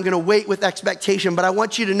 and I'm gonna wait with expectation. But I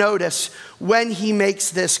want you to notice when he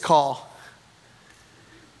makes this call.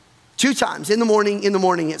 2 times, in the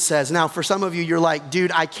morning it says. Now for some of you, you're like,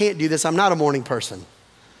 dude, I can't do this, I'm not a morning person.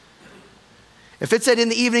 If it said in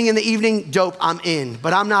the evening, dope, I'm in,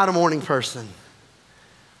 but I'm not a morning person.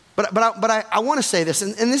 But I wanna say this,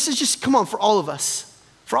 and this is just, come on, for all of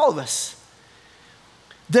us.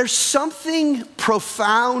 There's something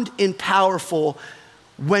profound and powerful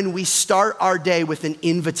when we start our day with an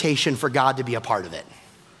invitation for God to be a part of it.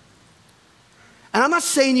 And I'm not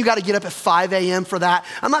saying you gotta get up at 5 a.m. for that.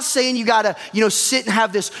 I'm not saying you gotta, sit and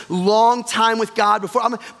have this long time with God before.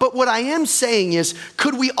 But what I am saying is,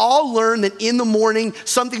 could we all learn that in the morning,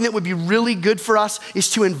 something that would be really good for us is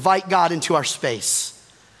to invite God into our space,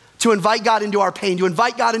 to invite God into our pain, to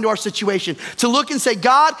invite God into our situation, to look and say,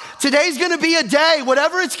 God, today's gonna be a day,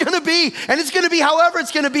 whatever it's gonna be, and it's gonna be however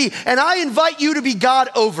it's gonna be, and I invite you to be God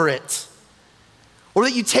over it. Or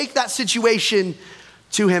that you take that situation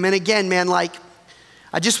to him. And again, man,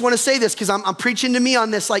 I just wanna say this because I'm preaching to me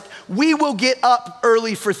on this. We will get up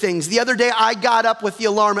early for things. The other day, I got up with the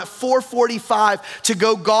alarm at 4:45 to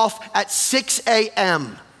go golf at 6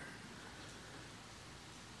 a.m.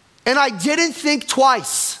 And I didn't think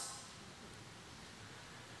twice.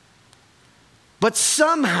 But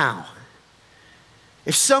somehow,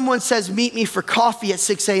 if someone says, meet me for coffee at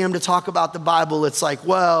 6 a.m. to talk about the Bible, it's like,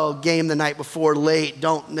 well, game the night before, late,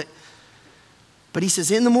 don't. But he says,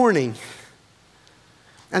 in the morning.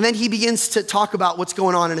 And then he begins to talk about what's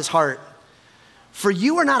going on in his heart. For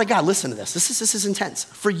you are not a God, listen to this, this is intense.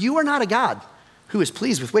 For you are not a God who is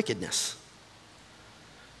pleased with wickedness.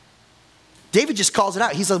 David just calls it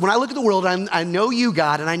out. He says, when I look at the world, I know you,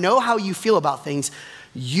 God, and I know how you feel about things.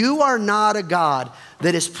 You are not a God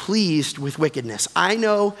that is pleased with wickedness. I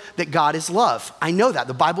know that God is love. I know that.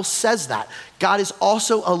 The Bible says that. God is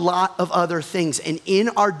also a lot of other things. And in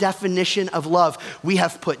our definition of love, we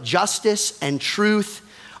have put justice and truth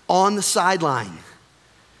on the sideline.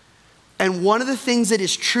 And one of the things that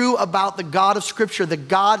is true about the God of Scripture, the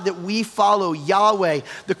God that we follow, Yahweh,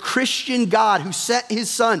 the Christian God who sent his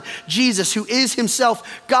son, Jesus, who is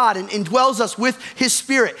himself God and indwells us with his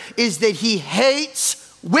Spirit, is that he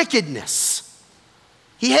hates wickedness.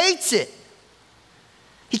 He hates it.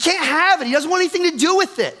 He can't have it. He doesn't want anything to do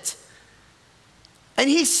with it. And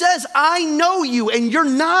he says, I know you, and you're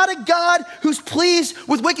not a God who's pleased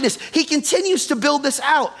with wickedness. He continues to build this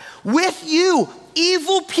out. With you,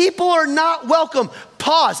 evil people are not welcome.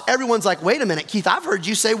 Pause. Everyone's like, wait a minute, Keith, I've heard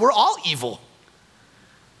you say we're all evil.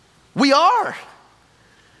 We are.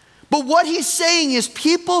 But what he's saying is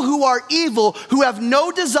people who are evil, who have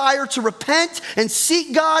no desire to repent and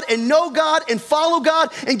seek God and know God and follow God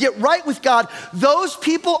and get right with God, those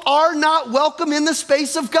people are not welcome in the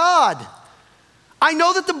space of God. I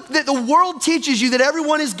know that the world teaches you that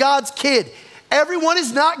everyone is God's kid. Everyone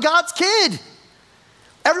is not God's kid.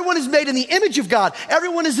 Everyone is made in the image of God.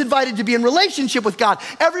 Everyone is invited to be in relationship with God.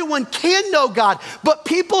 Everyone can know God. But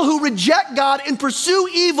people who reject God and pursue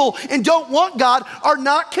evil and don't want God are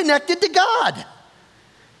not connected to God.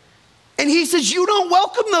 And he says, you don't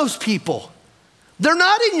welcome those people. They're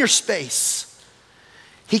not in your space.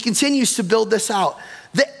 He continues to build this out.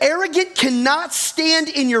 The arrogant cannot stand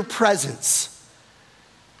in your presence.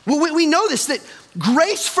 Well, we know this, that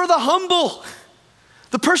grace for the humble,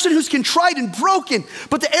 the person who's contrite and broken,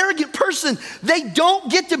 but the arrogant person, they don't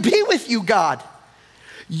get to be with you, God.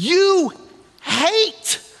 You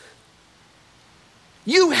hate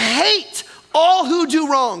all who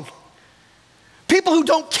do wrong. People who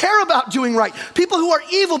don't care about doing right, people who are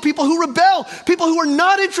evil, people who rebel, people who are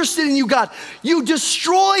not interested in you, God. You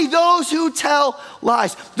destroy those who tell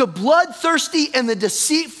lies. The bloodthirsty and the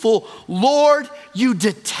deceitful, Lord, you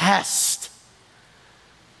detest.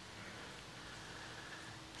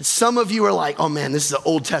 And some of you are like, oh man, this is an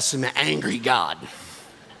Old Testament angry God.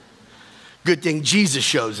 Good thing Jesus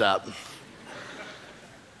shows up.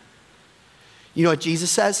 You know what Jesus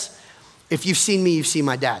says? If you've seen me, you've seen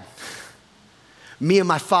my dad. Me and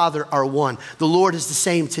my Father are one. The Lord is the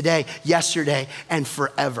same today, yesterday, and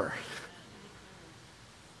forever.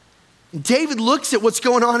 David looks at what's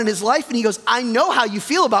going on in his life and he goes, I know how you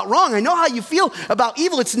feel about wrong. I know how you feel about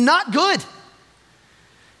evil. It's not good.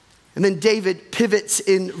 And then David pivots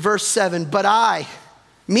in verse 7. But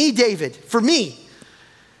me, David, for me,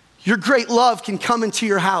 your great love can come into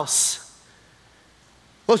your house.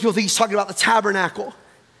 Most people think he's talking about the tabernacle.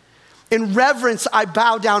 In reverence, I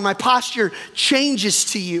bow down. My posture changes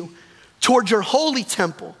to you toward your holy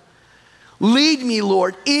temple. Lead me,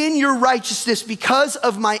 Lord, in your righteousness because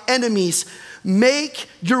of my enemies. Make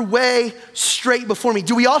your way straight before me.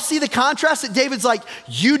 Do we all see the contrast that David's like,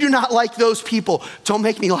 you do not like those people. Don't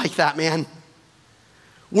make me like that, man.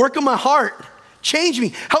 Work on my heart. Change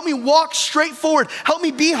me. Help me walk straight forward. Help me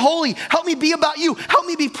be holy. Help me be about you. Help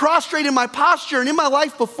me be prostrate in my posture and in my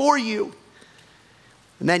life before you.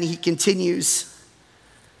 And then he continues,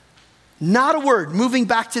 not a word, moving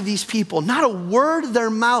back to these people, not a word of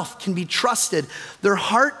their mouth can be trusted. Their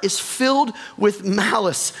heart is filled with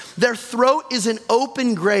malice. Their throat is an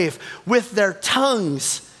open grave. With their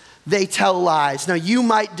tongues, they tell lies. Now, you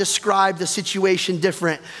might describe the situation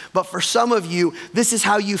different, but for some of you, this is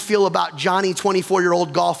how you feel about Johnny,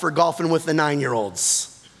 24-year-old golfer, golfing with the 9-year-olds.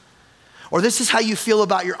 Or this is how you feel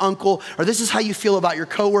about your uncle, or this is how you feel about your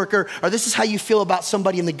coworker, or this is how you feel about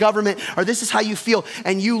somebody in the government, or this is how you feel,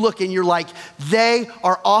 and you look and you're like, they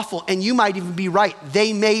are awful, and you might even be right.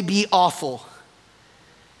 They may be awful.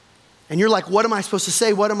 And you're like, what am I supposed to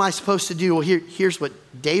say? What am I supposed to do? Well, here's what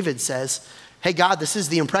David says. Hey, God, this is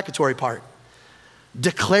the imprecatory part.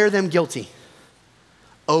 Declare them guilty,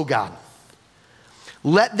 oh God.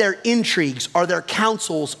 Let their intrigues or their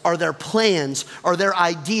counsels or their plans or their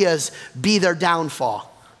ideas be their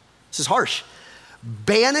downfall. This is harsh.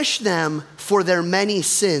 Banish them for their many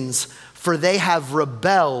sins, for they have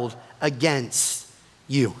rebelled against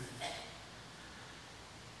you.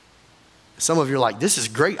 Some of you are like, this is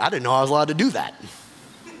great. I didn't know I was allowed to do that.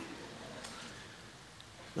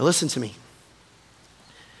 Now listen to me.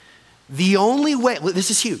 The only way, this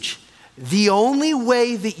is huge. The only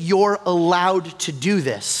way that you're allowed to do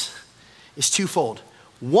this is twofold.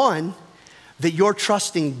 One, that you're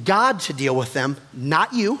trusting God to deal with them,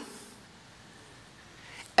 not you.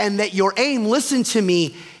 And that your aim, listen to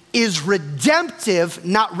me, is redemptive,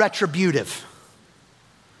 not retributive.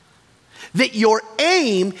 That your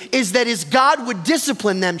aim is that as God would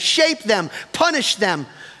discipline them, shape them, punish them,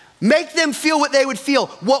 make them feel what they would feel.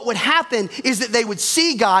 What would happen is that they would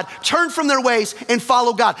see God, turn from their ways, and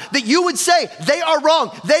follow God. That you would say, they are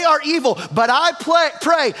wrong, they are evil, but I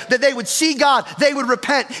pray that they would see God, they would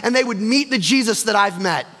repent, and they would meet the Jesus that I've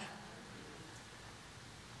met.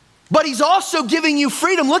 But he's also giving you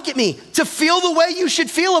freedom, look at me, to feel the way you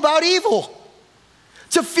should feel about evil.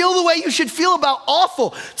 To feel the way you should feel about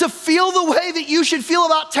awful, to feel the way that you should feel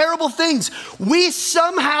about terrible things. We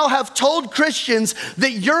somehow have told Christians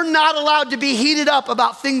that you're not allowed to be heated up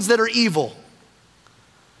about things that are evil.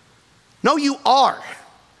 No, you are.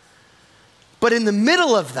 But in the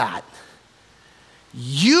middle of that,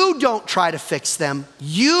 you don't try to fix them.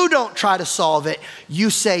 You don't try to solve it. You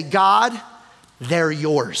say, God, they're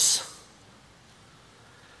yours.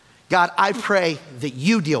 God, I pray that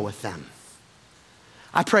you deal with them.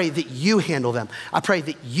 I pray that you handle them. I pray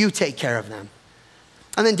that you take care of them.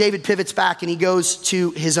 And then David pivots back and he goes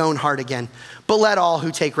to his own heart again. But let all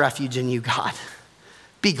who take refuge in you, God,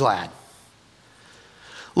 be glad.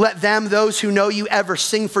 Let them, those who know you, ever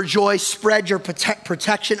sing for joy. Spread your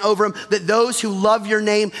protection over them, that those who love your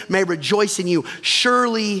name may rejoice in you.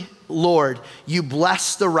 Surely, Lord, you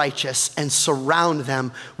bless the righteous and surround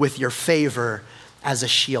them with your favor as a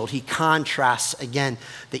shield. He contrasts again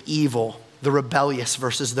the evil, the rebellious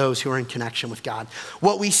versus those who are in connection with God.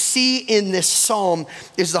 What we see in this psalm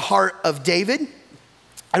is the heart of David,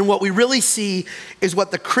 and what we really see is what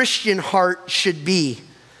the Christian heart should be.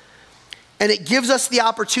 And it gives us the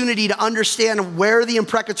opportunity to understand where the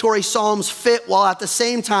imprecatory psalms fit, while at the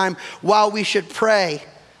same time, while we should pray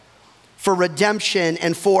for redemption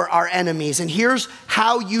and for our enemies. And here's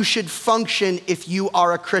how you should function if you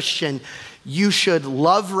are a Christian. You should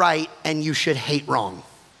love right and you should hate wrong.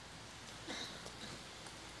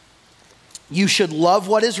 You should love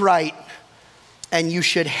what is right and you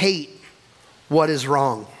should hate what is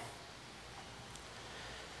wrong.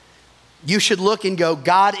 You should look and go,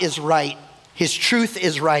 God is right. His truth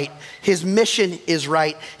is right. His mission is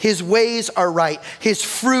right. His ways are right. His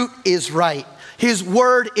fruit is right. His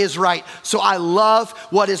word is right. So I love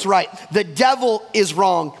what is right. The devil is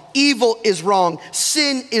wrong. Evil is wrong.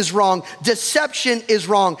 Sin is wrong. Deception is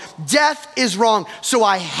wrong. Death is wrong. So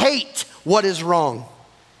I hate what is wrong.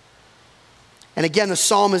 And again, the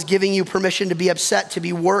psalm is giving you permission to be upset, to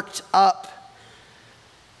be worked up,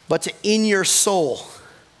 but to, in your soul,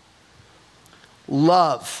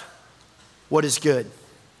 love what is good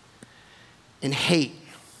and hate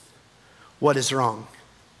what is wrong.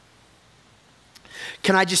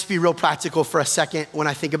 Can I just be real practical for a second when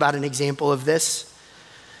I think about an example of this?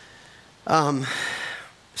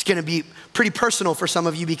 It's gonna be pretty personal for some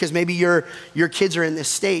of you because maybe your kids are in this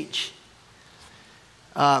stage.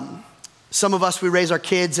 Some of us, we raise our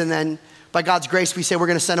kids and then by God's grace, we say we're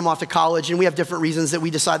gonna send them off to college, and we have different reasons that we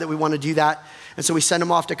decide that we wanna do that. And so we send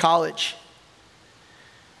them off to college.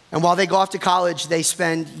 And while they go off to college, they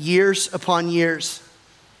spend years upon years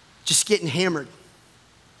just getting hammered,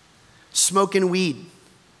 smoking weed,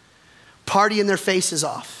 partying their faces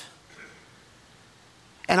off.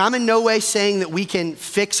 And I'm in no way saying that we can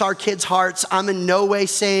fix our kids' hearts. I'm in no way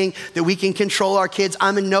saying that we can control our kids.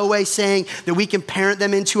 I'm in no way saying that we can parent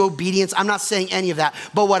them into obedience. I'm not saying any of that.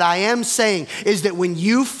 But what I am saying is that when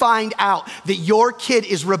you find out that your kid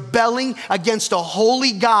is rebelling against a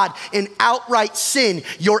holy God in outright sin,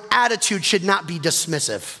 your attitude should not be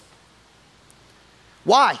dismissive.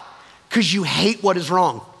 Why? Because you hate what is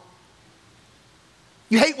wrong.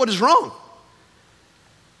 You hate what is wrong.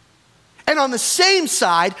 And on the same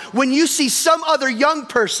side, when you see some other young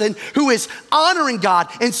person who is honoring God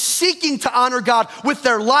and seeking to honor God with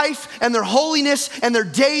their life and their holiness and their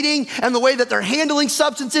dating and the way that they're handling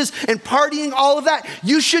substances and partying, all of that,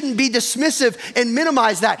 you shouldn't be dismissive and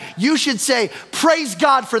minimize that. You should say, praise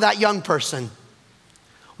God for that young person.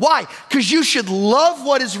 Why? Because you should love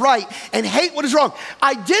what is right and hate what is wrong.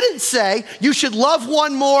 I didn't say you should love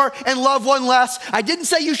one more and love one less. I didn't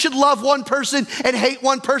say you should love one person and hate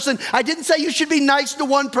one person. I didn't say you should be nice to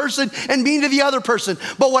one person and mean to the other person.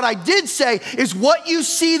 But what I did say is what you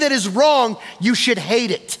see that is wrong, you should hate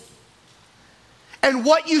it. And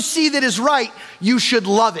what you see that is right, you should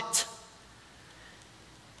love it.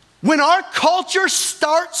 When our culture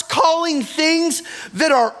starts calling things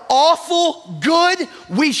that are awful good,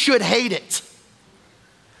 we should hate it.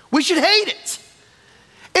 We should hate it.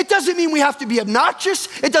 It doesn't mean we have to be obnoxious.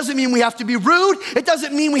 It doesn't mean we have to be rude. It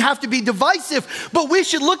doesn't mean we have to be divisive. But we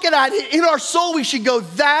should look at it in our soul. We should go,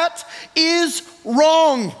 that is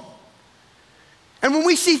wrong. And when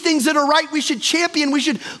we see things that are right, we should champion. We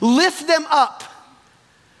should lift them up.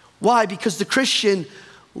 Why? Because the Christian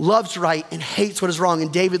loves right and hates what is wrong.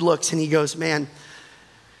 And David looks and he goes, man,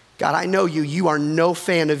 God, I know you. You are no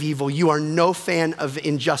fan of evil. You are no fan of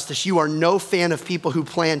injustice. You are no fan of people who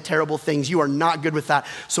plan terrible things. You are not good with that.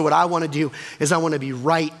 So what I want to do is I want to be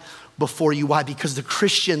right before you. Why? Because the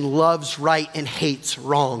Christian loves right and hates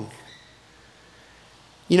wrong.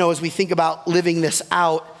 You know, as we think about living this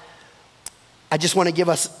out, I just want to give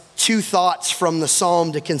us two thoughts from the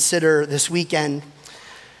Psalm to consider this weekend.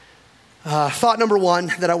 Thought number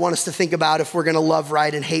one that I want us to think about if we're going to love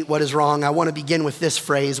right and hate what is wrong, I want to begin with this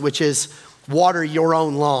phrase, which is water your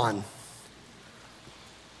own lawn.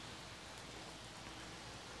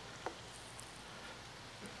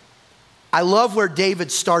 I love where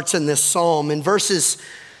David starts in this psalm in verses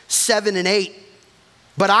 7 and 8.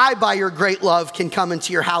 But I, by your great love, can come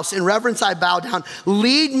into your house. In reverence, I bow down.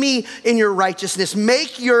 Lead me in your righteousness.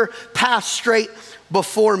 Make your path straight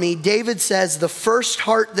before me. David says the first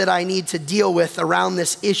heart that I need to deal with around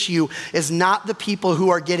this issue is not the people who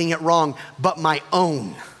are getting it wrong, but my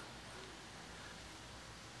own.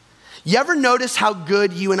 You ever notice how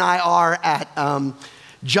good you and I are at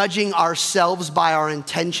judging ourselves by our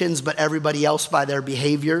intentions, but everybody else by their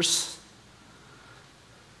behaviors?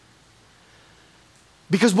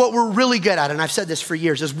 Because what we're really good at, and I've said this for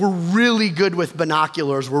years, is we're really good with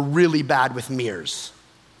binoculars, we're really bad with mirrors.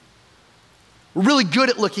 We're really good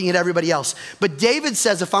at looking at everybody else. But David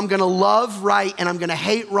says if I'm gonna love right and I'm gonna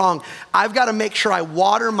hate wrong, I've gotta make sure I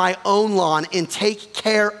water my own lawn and take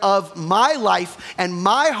care of my life and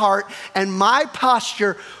my heart and my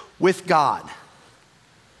posture with God.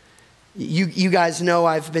 You guys know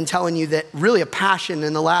I've been telling you that really a passion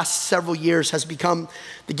in the last several years has become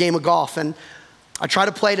the game of golf. And I try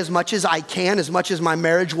to play it as much as I can, as much as my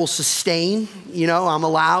marriage will sustain. You know, I'm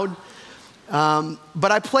allowed.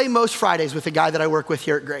 But I play most Fridays with a guy that I work with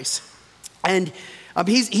here at Grace. And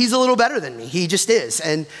he's a little better than me. He just is.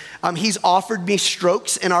 And he's offered me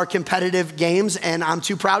strokes in our competitive games, and I'm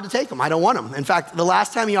too proud to take them. I don't want them. In fact, the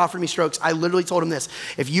last time he offered me strokes, I literally told him this: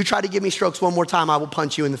 if you try to give me strokes one more time, I will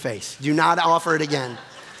punch you in the face. Do not offer it again.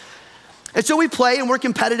 And so we play and we're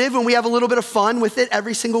competitive and we have a little bit of fun with it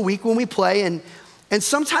every single week when we play. And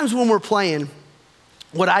sometimes when we're playing,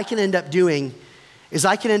 what I can end up doing is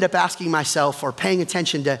I can end up asking myself or paying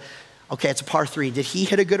attention to, okay, it's a par 3. Did he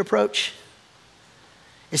hit a good approach?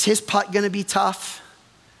 Is his putt gonna be tough?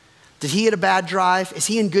 Did he hit a bad drive? Is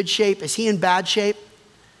he in good shape? Is he in bad shape?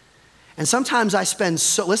 And sometimes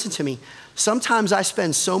listen to me, sometimes I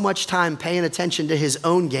spend so much time paying attention to his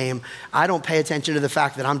own game, I don't pay attention to the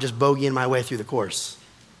fact that I'm just bogeying my way through the course.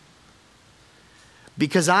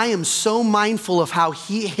 Because I am so mindful of how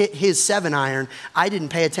he hit his 7-iron, I didn't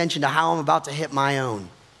pay attention to how I'm about to hit my own.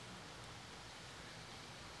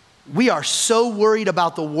 We are so worried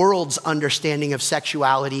about the world's understanding of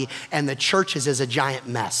sexuality, and the church's is a giant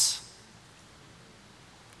mess.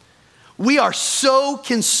 We are so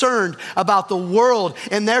concerned about the world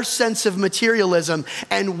and their sense of materialism,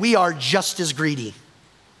 and we are just as greedy.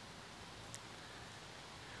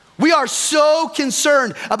 We are so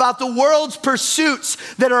concerned about the world's pursuits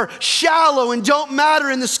that are shallow and don't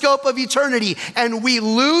matter in the scope of eternity, and we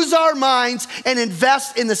lose our minds and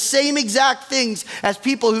invest in the same exact things as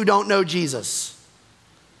people who don't know Jesus.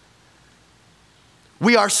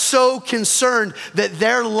 We are so concerned that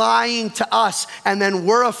they're lying to us, and then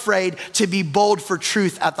we're afraid to be bold for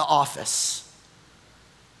truth at the office.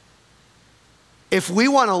 If we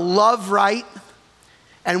want to love right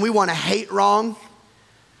and we want to hate wrong,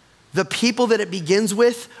 the people that it begins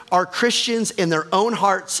with are Christians in their own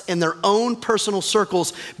hearts, in their own personal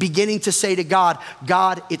circles, beginning to say to God,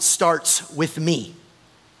 God, it starts with me.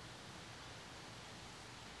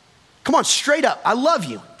 Come on, straight up, I love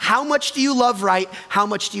you. How much do you love right? How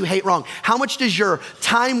much do you hate wrong? How much does your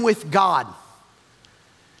time with God,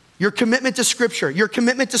 your commitment to Scripture, your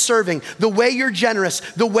commitment to serving, the way you're generous,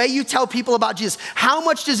 the way you tell people about Jesus, how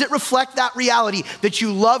much does it reflect that reality that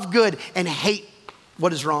you love good and hate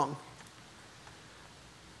what is wrong?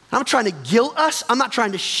 I'm not trying to guilt us. I'm not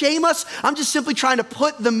trying to shame us. I'm just simply trying to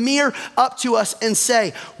put the mirror up to us and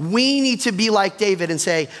say, we need to be like David and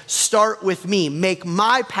say, start with me. Make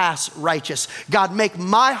my paths righteous. God, make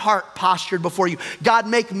my heart postured before you. God,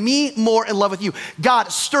 make me more in love with you.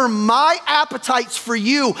 God, stir my appetites for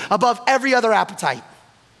you above every other appetite.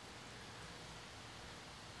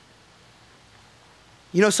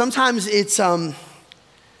 You know, sometimes it's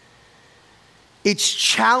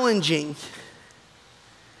challenging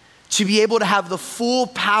to be able to have the full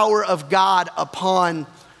power of God upon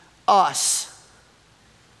us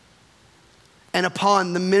and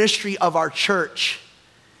upon the ministry of our church,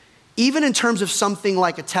 even in terms of something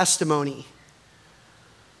like a testimony.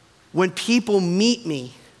 When people meet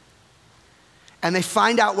me and they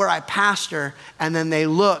find out where I pastor, and then they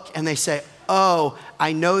look and they say, oh,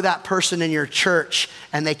 I know that person in your church,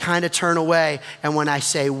 and they kind of turn away. And when I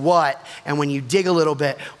say what, and when you dig a little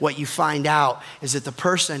bit, what you find out is that the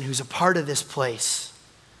person who's a part of this place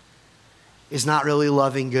is not really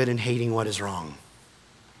loving good and hating what is wrong.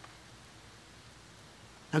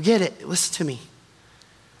 Now get it, listen to me.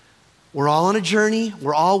 We're all on a journey,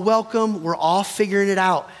 we're all welcome, we're all figuring it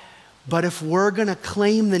out. But if we're gonna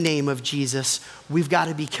claim the name of Jesus, we've got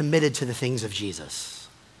to be committed to the things of Jesus.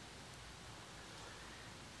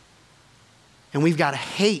 And we've got to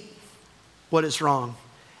hate what is wrong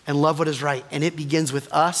and love what is right. And it begins with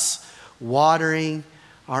us watering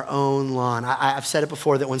our own lawn. I've said it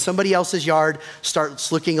before that when somebody else's yard starts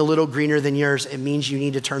looking a little greener than yours, it means you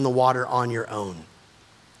need to turn the water on your own.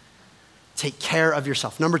 Take care of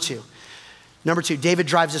yourself. Number two, David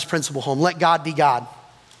drives this principle home. Let God be God.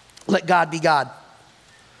 Let God be God.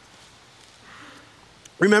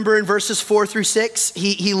 Remember in verses 4-6,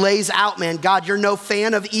 he lays out, man, God, you're no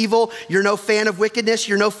fan of evil. You're no fan of wickedness.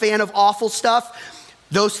 You're no fan of awful stuff.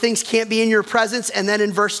 Those things can't be in your presence. And then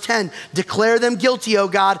in verse 10, declare them guilty, O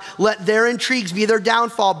God. Let their intrigues be their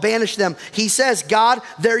downfall. Banish them. He says, God,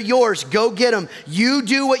 they're yours. Go get them. You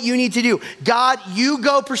do what you need to do. God, you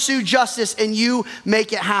go pursue justice and you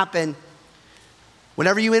make it happen.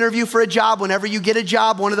 Whenever you interview for a job, whenever you get a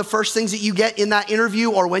job, one of the first things that you get in that interview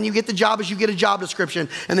or when you get the job is you get a job description.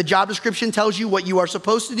 And the job description tells you what you are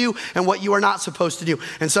supposed to do and what you are not supposed to do.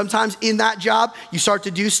 And sometimes in that job, you start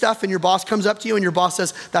to do stuff and your boss comes up to you and your boss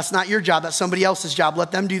says, that's not your job, that's somebody else's job.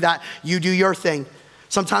 Let them do that. You do your thing.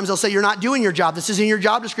 Sometimes they'll say, you're not doing your job. This isn't your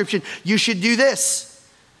job description. You should do this.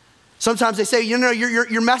 Sometimes they say,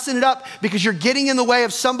 you're messing it up because you're getting in the way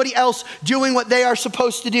of somebody else doing what they are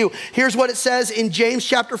supposed to do. Here's what it says in James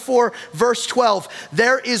chapter 4, verse 12.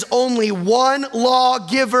 There is only one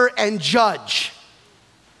lawgiver and judge.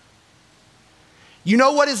 You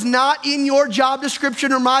know what is not in your job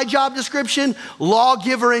description or my job description?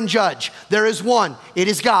 Lawgiver and judge. There is one. It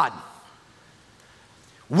is God.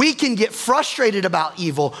 We can get frustrated about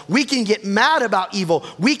evil. We can get mad about evil.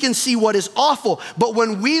 We can see what is awful. But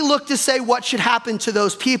when we look to say what should happen to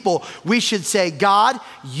those people, we should say, God,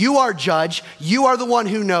 you are judge. You are the one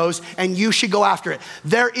who knows, and you should go after it.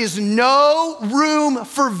 There is no room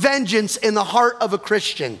for vengeance in the heart of a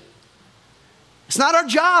Christian. It's not our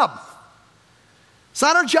job. It's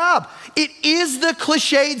not our job. It is the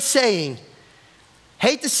cliched saying,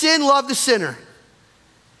 hate the sin, love the sinner.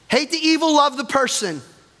 Hate the evil, love the person.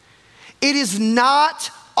 It is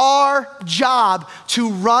not our job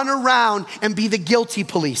to run around and be the guilty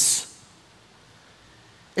police.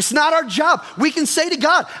 It's not our job. We can say to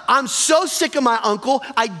God, I'm so sick of my uncle.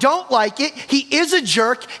 I don't like it. He is a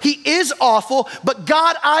jerk. He is awful. But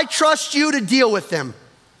God, I trust you to deal with him.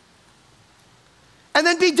 And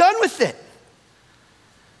then be done with it.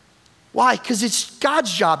 Why? Because it's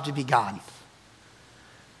God's job to be God.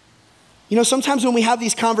 You know, sometimes when we have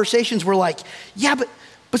these conversations, we're like, yeah,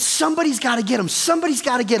 but somebody's got to get him. Somebody's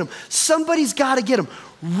got to get him. Somebody's got to get him.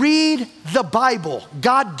 Read the Bible.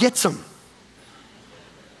 God gets him.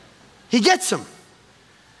 He gets him.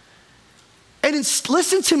 And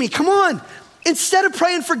listen to me, come on. Instead of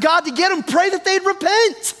praying for God to get him, pray that they'd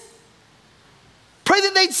repent. Pray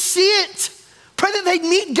that they'd see it. Pray that they'd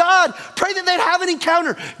meet God. Pray that they'd have an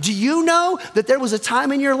encounter. Do you know that there was a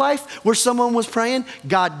time in your life where someone was praying,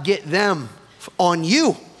 God, get them on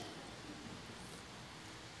you?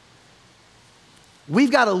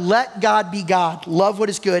 We've got to let God be God, love what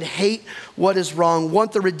is good, hate what is wrong,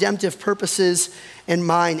 want the redemptive purposes in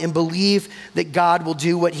mind, and believe that God will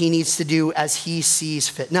do what he needs to do as he sees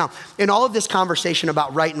fit. Now, in all of this conversation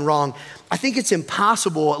about right and wrong, I think it's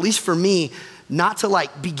impossible, at least for me, not to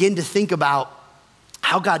begin to think about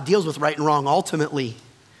how God deals with right and wrong ultimately,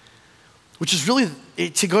 which is really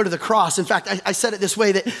to go to the cross. In fact, I said it this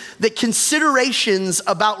way, that considerations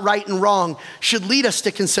about right and wrong should lead us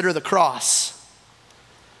to consider the cross.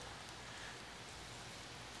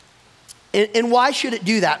 And why should it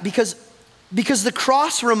do that? Because the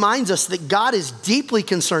cross reminds us that God is deeply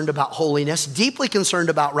concerned about holiness, deeply concerned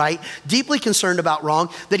about right, deeply concerned about wrong,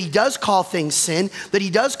 that he does call things sin, that he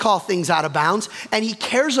does call things out of bounds, and he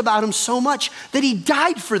cares about them so much that he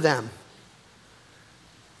died for them.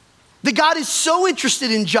 That God is so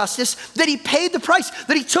interested in justice that he paid the price,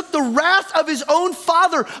 that he took the wrath of his own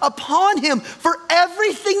Father upon him for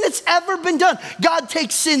everything that's ever been done. God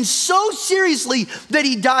takes sin so seriously that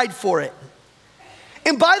he died for it.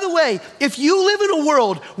 And by the way, if you live in a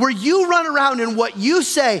world where you run around and what you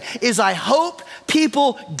say is, I hope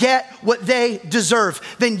people get what they deserve,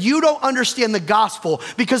 then you don't understand the gospel,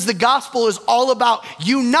 because the gospel is all about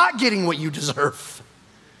you not getting what you deserve.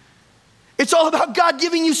 It's all about God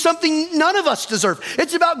giving you something none of us deserve.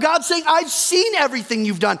 It's about God saying, I've seen everything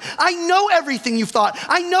you've done. I know everything you've thought.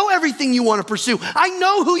 I know everything you want to pursue. I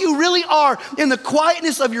know who you really are in the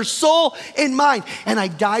quietness of your soul and mind. And I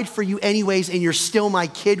died for you anyways, and you're still my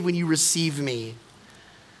kid when you receive me.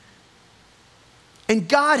 And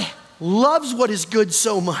God loves what is good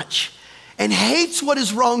so much and hates what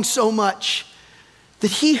is wrong so much that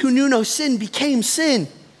he who knew no sin became sin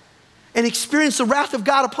and experienced the wrath of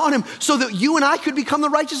God upon him so that you and I could become the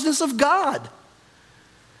righteousness of God.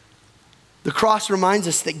 The cross reminds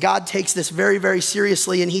us that God takes this very, very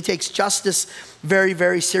seriously, and he takes justice very,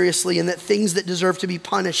 very seriously, and that things that deserve to be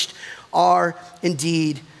punished are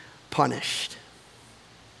indeed punished.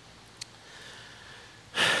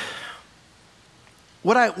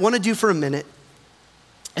 What I want to do for a minute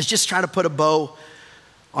is just try to put a bow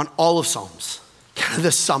on all of Psalms, kind of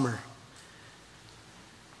this summer.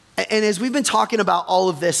 And as we've been talking about all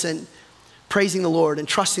of this and praising the Lord and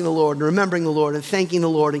trusting the Lord and remembering the Lord and thanking the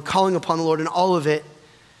Lord and calling upon the Lord and all of it,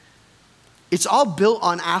 it's all built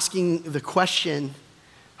on asking the question,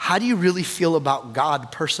 how do you really feel about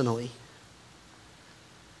God personally?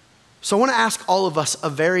 So I want to ask all of us a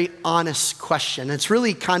very honest question. It's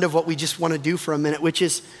really kind of what we just want to do for a minute, which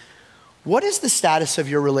is, what is the status of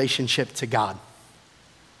your relationship to God?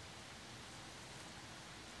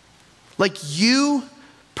 Like you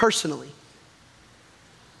personally.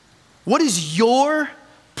 What is your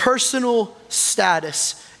personal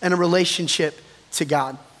status and a relationship to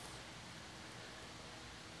God?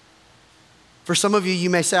 For some of you, you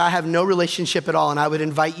may say, I have no relationship at all, and I would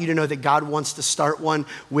invite you to know that God wants to start one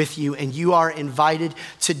with you, and you are invited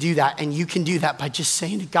to do that, and you can do that by just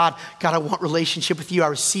saying to God, God, I want relationship with you. I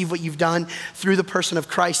receive what you've done through the person of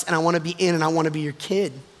Christ, and I want to be in, and I want to be your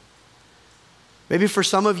kid. Maybe for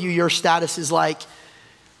some of you, your status is like,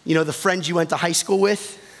 you know, the friends you went to high school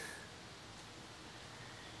with.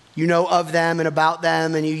 You know of them and about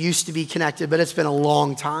them, and you used to be connected, but it's been a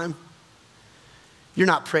long time. You're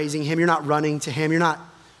not praising him. You're not running to him. You're not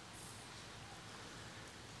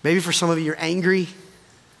Maybe for some of you, you're angry.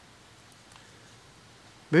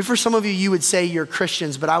 Maybe for some of you, you would say you're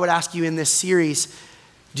Christians, but I would ask you in this series,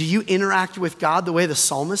 do you interact with God the way the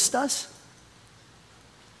psalmist does?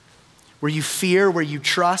 Where you fear, where you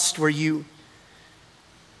trust, or the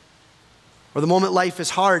moment life is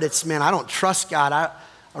hard, it's, man, I don't trust God.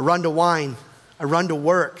 I run to wine. I run to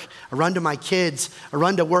work. I run to my kids. I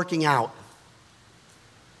run to working out.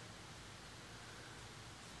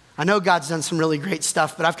 I know God's done some really great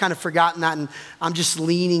stuff, but I've kind of forgotten that, and I'm just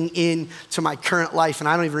leaning into my current life, and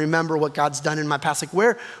I don't even remember what God's done in my past. Like,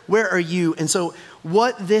 where are you? And so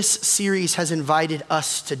what this series has invited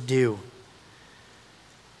us to do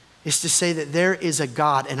is to say that there is a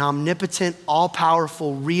God, an omnipotent,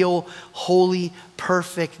 all-powerful, real, holy,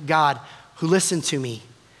 perfect God who, listen to me,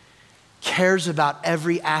 cares about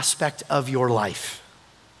every aspect of your life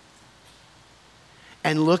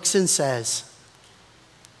and looks and says,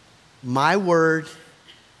 my word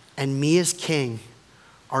and me as king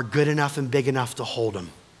are good enough and big enough to hold him.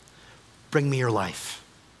 Bring me your life.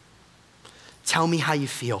 Tell me how you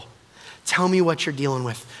feel. Tell me what you're dealing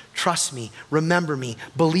with. Trust me, remember me,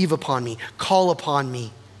 believe upon me, call upon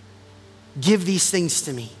me. Give these things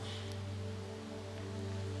to me.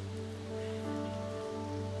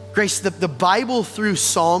 Grace, the Bible through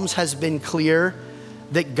Psalms has been clear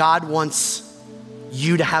that God wants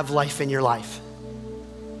you to have life in your life.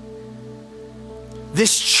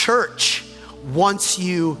 This church wants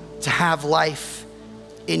you to have life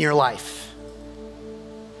in your life.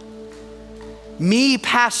 Me,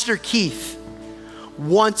 Pastor Keith,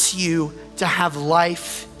 wants you to have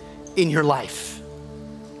life in your life.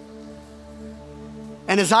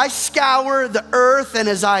 And as I scour the earth and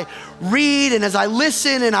as I read and as I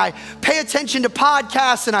listen and I pay attention to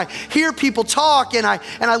podcasts and I hear people talk and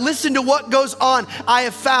I listen to what goes on, I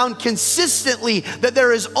have found consistently that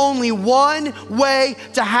there is only one way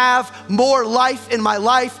to have more life in my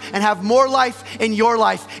life and have more life in your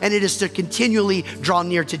life, and it is to continually draw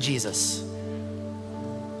near to Jesus.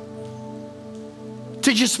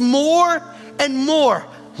 To just more and more.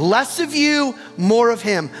 Less of you, more of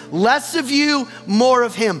him. Less of you, more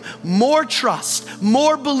of him. More trust,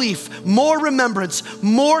 more belief, more remembrance,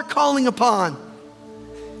 more calling upon.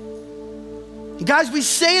 And guys, we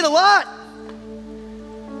say it a lot.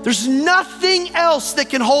 There's nothing else that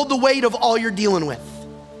can hold the weight of all you're dealing with.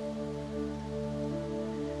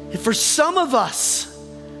 And for some of us,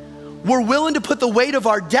 we're willing to put the weight of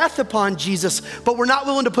our death upon Jesus, but we're not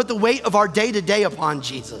willing to put the weight of our day-to-day upon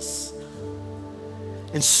Jesus.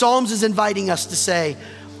 And Psalms is inviting us to say,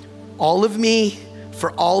 all of me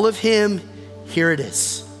for all of him, here it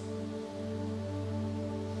is.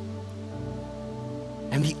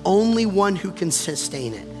 And the only one who can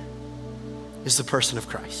sustain it is the person of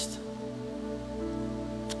Christ.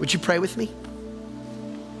 Would you pray with me?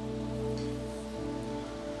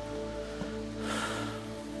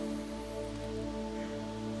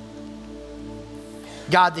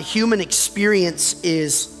 God, the human experience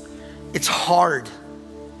it's hard.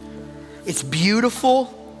 It's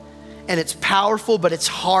beautiful and it's powerful, but it's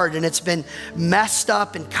hard, and it's been messed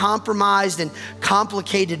up and compromised and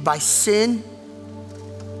complicated by sin.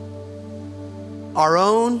 Our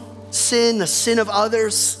own sin, the sin of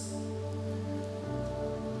others.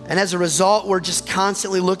 And as a result, we're just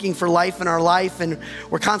constantly looking for life in our life, and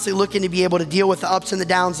we're constantly looking to be able to deal with the ups and the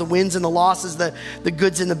downs, the wins and the losses, the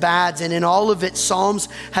goods and the bads. And in all of it, Psalms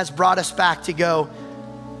has brought us back to go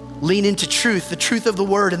lean into truth, the truth of the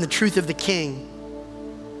word and the truth of the King.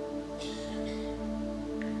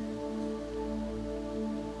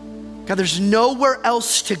 God, there's nowhere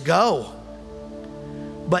else to go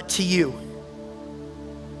but to you.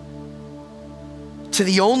 To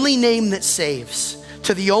the only name that saves,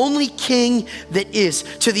 to the only King that is,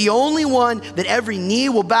 to the only one that every knee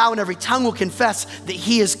will bow and every tongue will confess that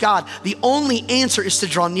he is God. The only answer is to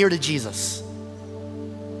draw near to Jesus.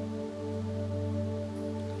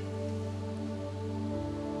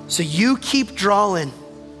 So you keep drawing,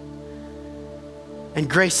 and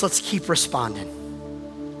Grace, let's keep responding.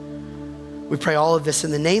 We pray all of this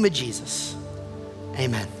in the name of Jesus.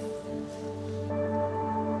 Amen.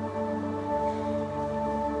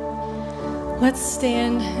 Let's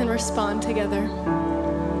stand and respond together.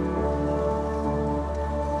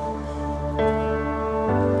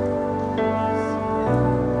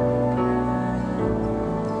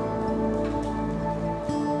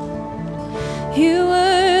 You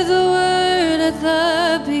were the Word at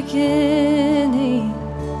the beginning,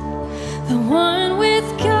 the one with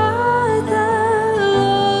God, the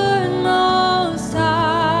Lord Most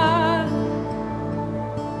High.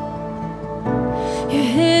 Your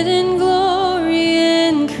hidden glory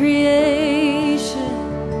in creation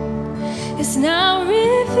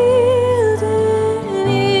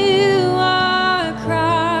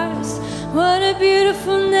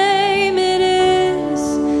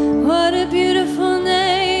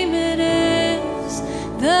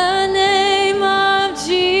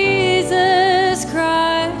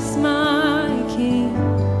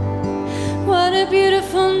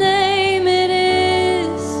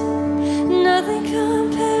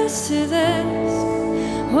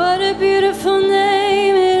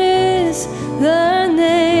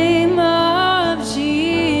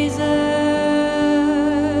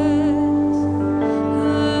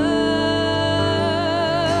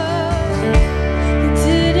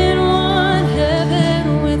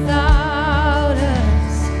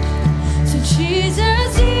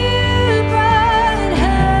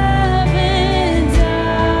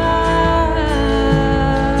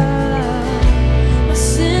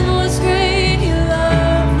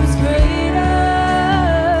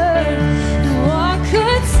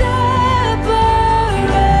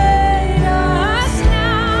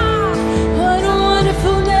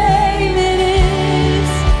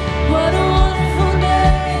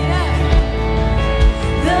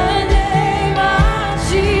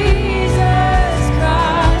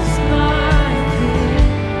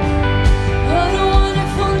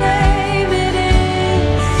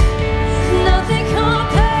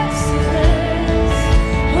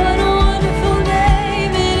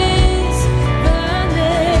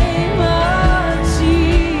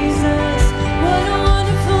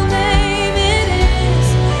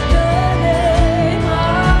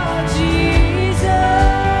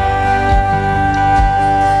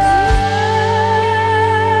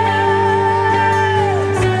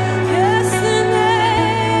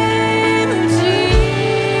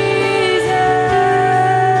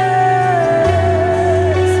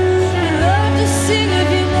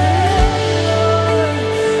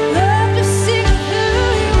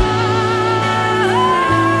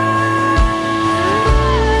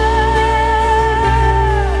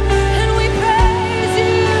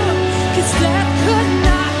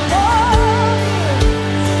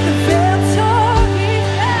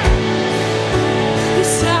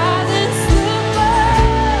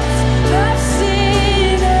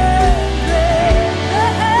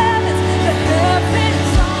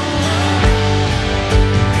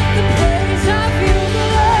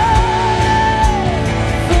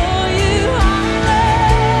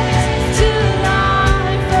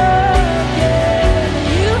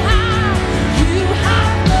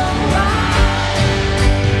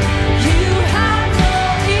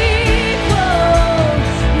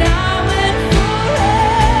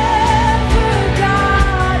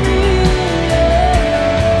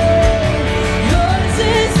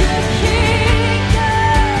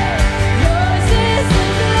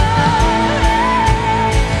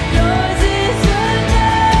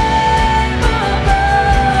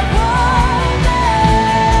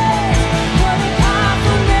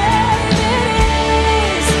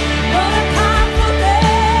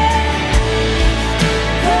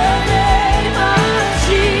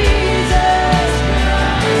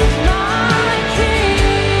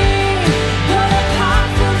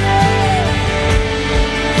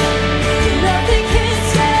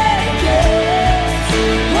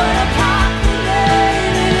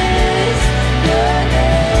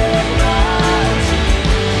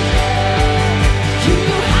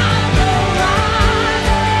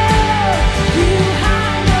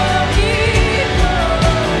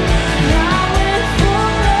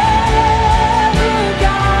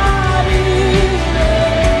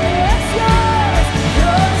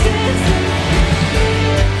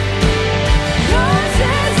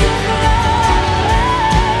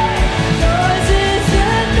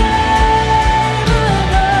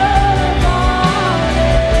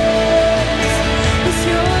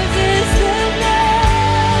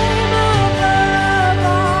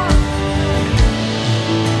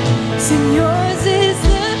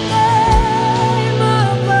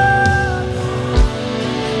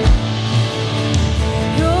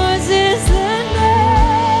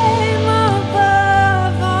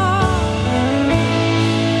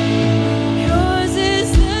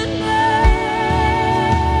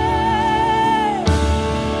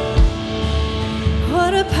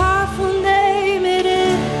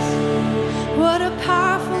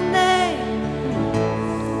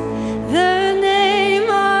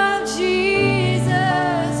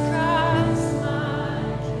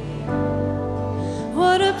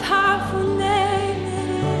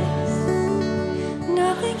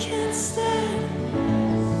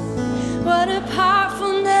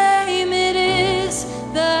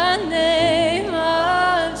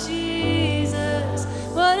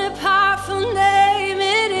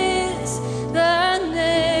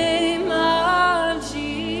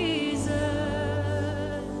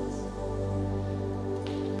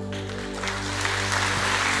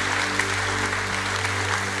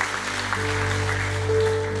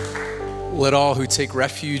Let all who take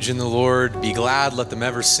refuge in the Lord be glad. Let them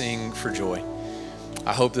ever sing for joy.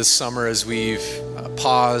 I hope this summer, as we've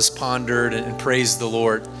paused, pondered, and praised the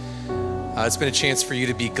Lord, it's been a chance for you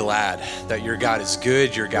to be glad that your God is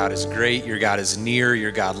good, your God is great, your God is near,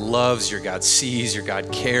 your God loves, your God sees, your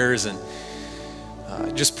God cares. And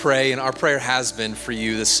just pray, and our prayer has been for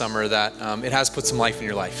you this summer that it has put some life in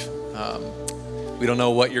your life. We don't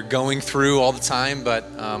know what you're going through all the time, but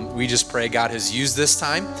we just pray God has used this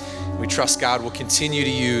time. We trust God will continue to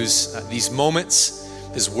use these moments,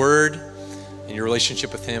 His Word, and your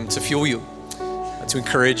relationship with Him to fuel you, to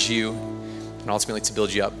encourage you, and ultimately to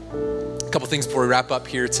build you up. A couple things before we wrap up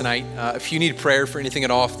here tonight. If you need prayer for anything at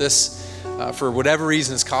all, if this, for whatever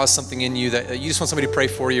reason, has caused something in you that you just want somebody to pray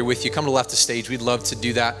for you or with you, come to the left of stage. We'd love to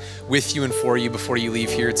do that with you and for you before you leave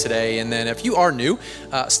here today. And then if you are new,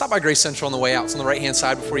 stop by Grace Central on the way out. It's on the right-hand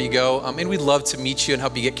side before you go. And we'd love to meet you and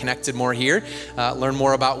help you get connected more here, learn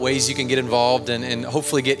more about ways you can get involved and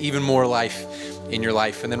hopefully get even more life in your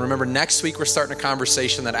life. And then remember, next week we're starting a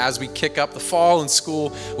conversation that as we kick up the fall and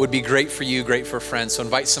school would be great for you, great for friends. So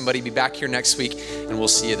invite somebody, be back here next week, and we'll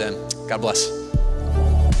see you then. God bless.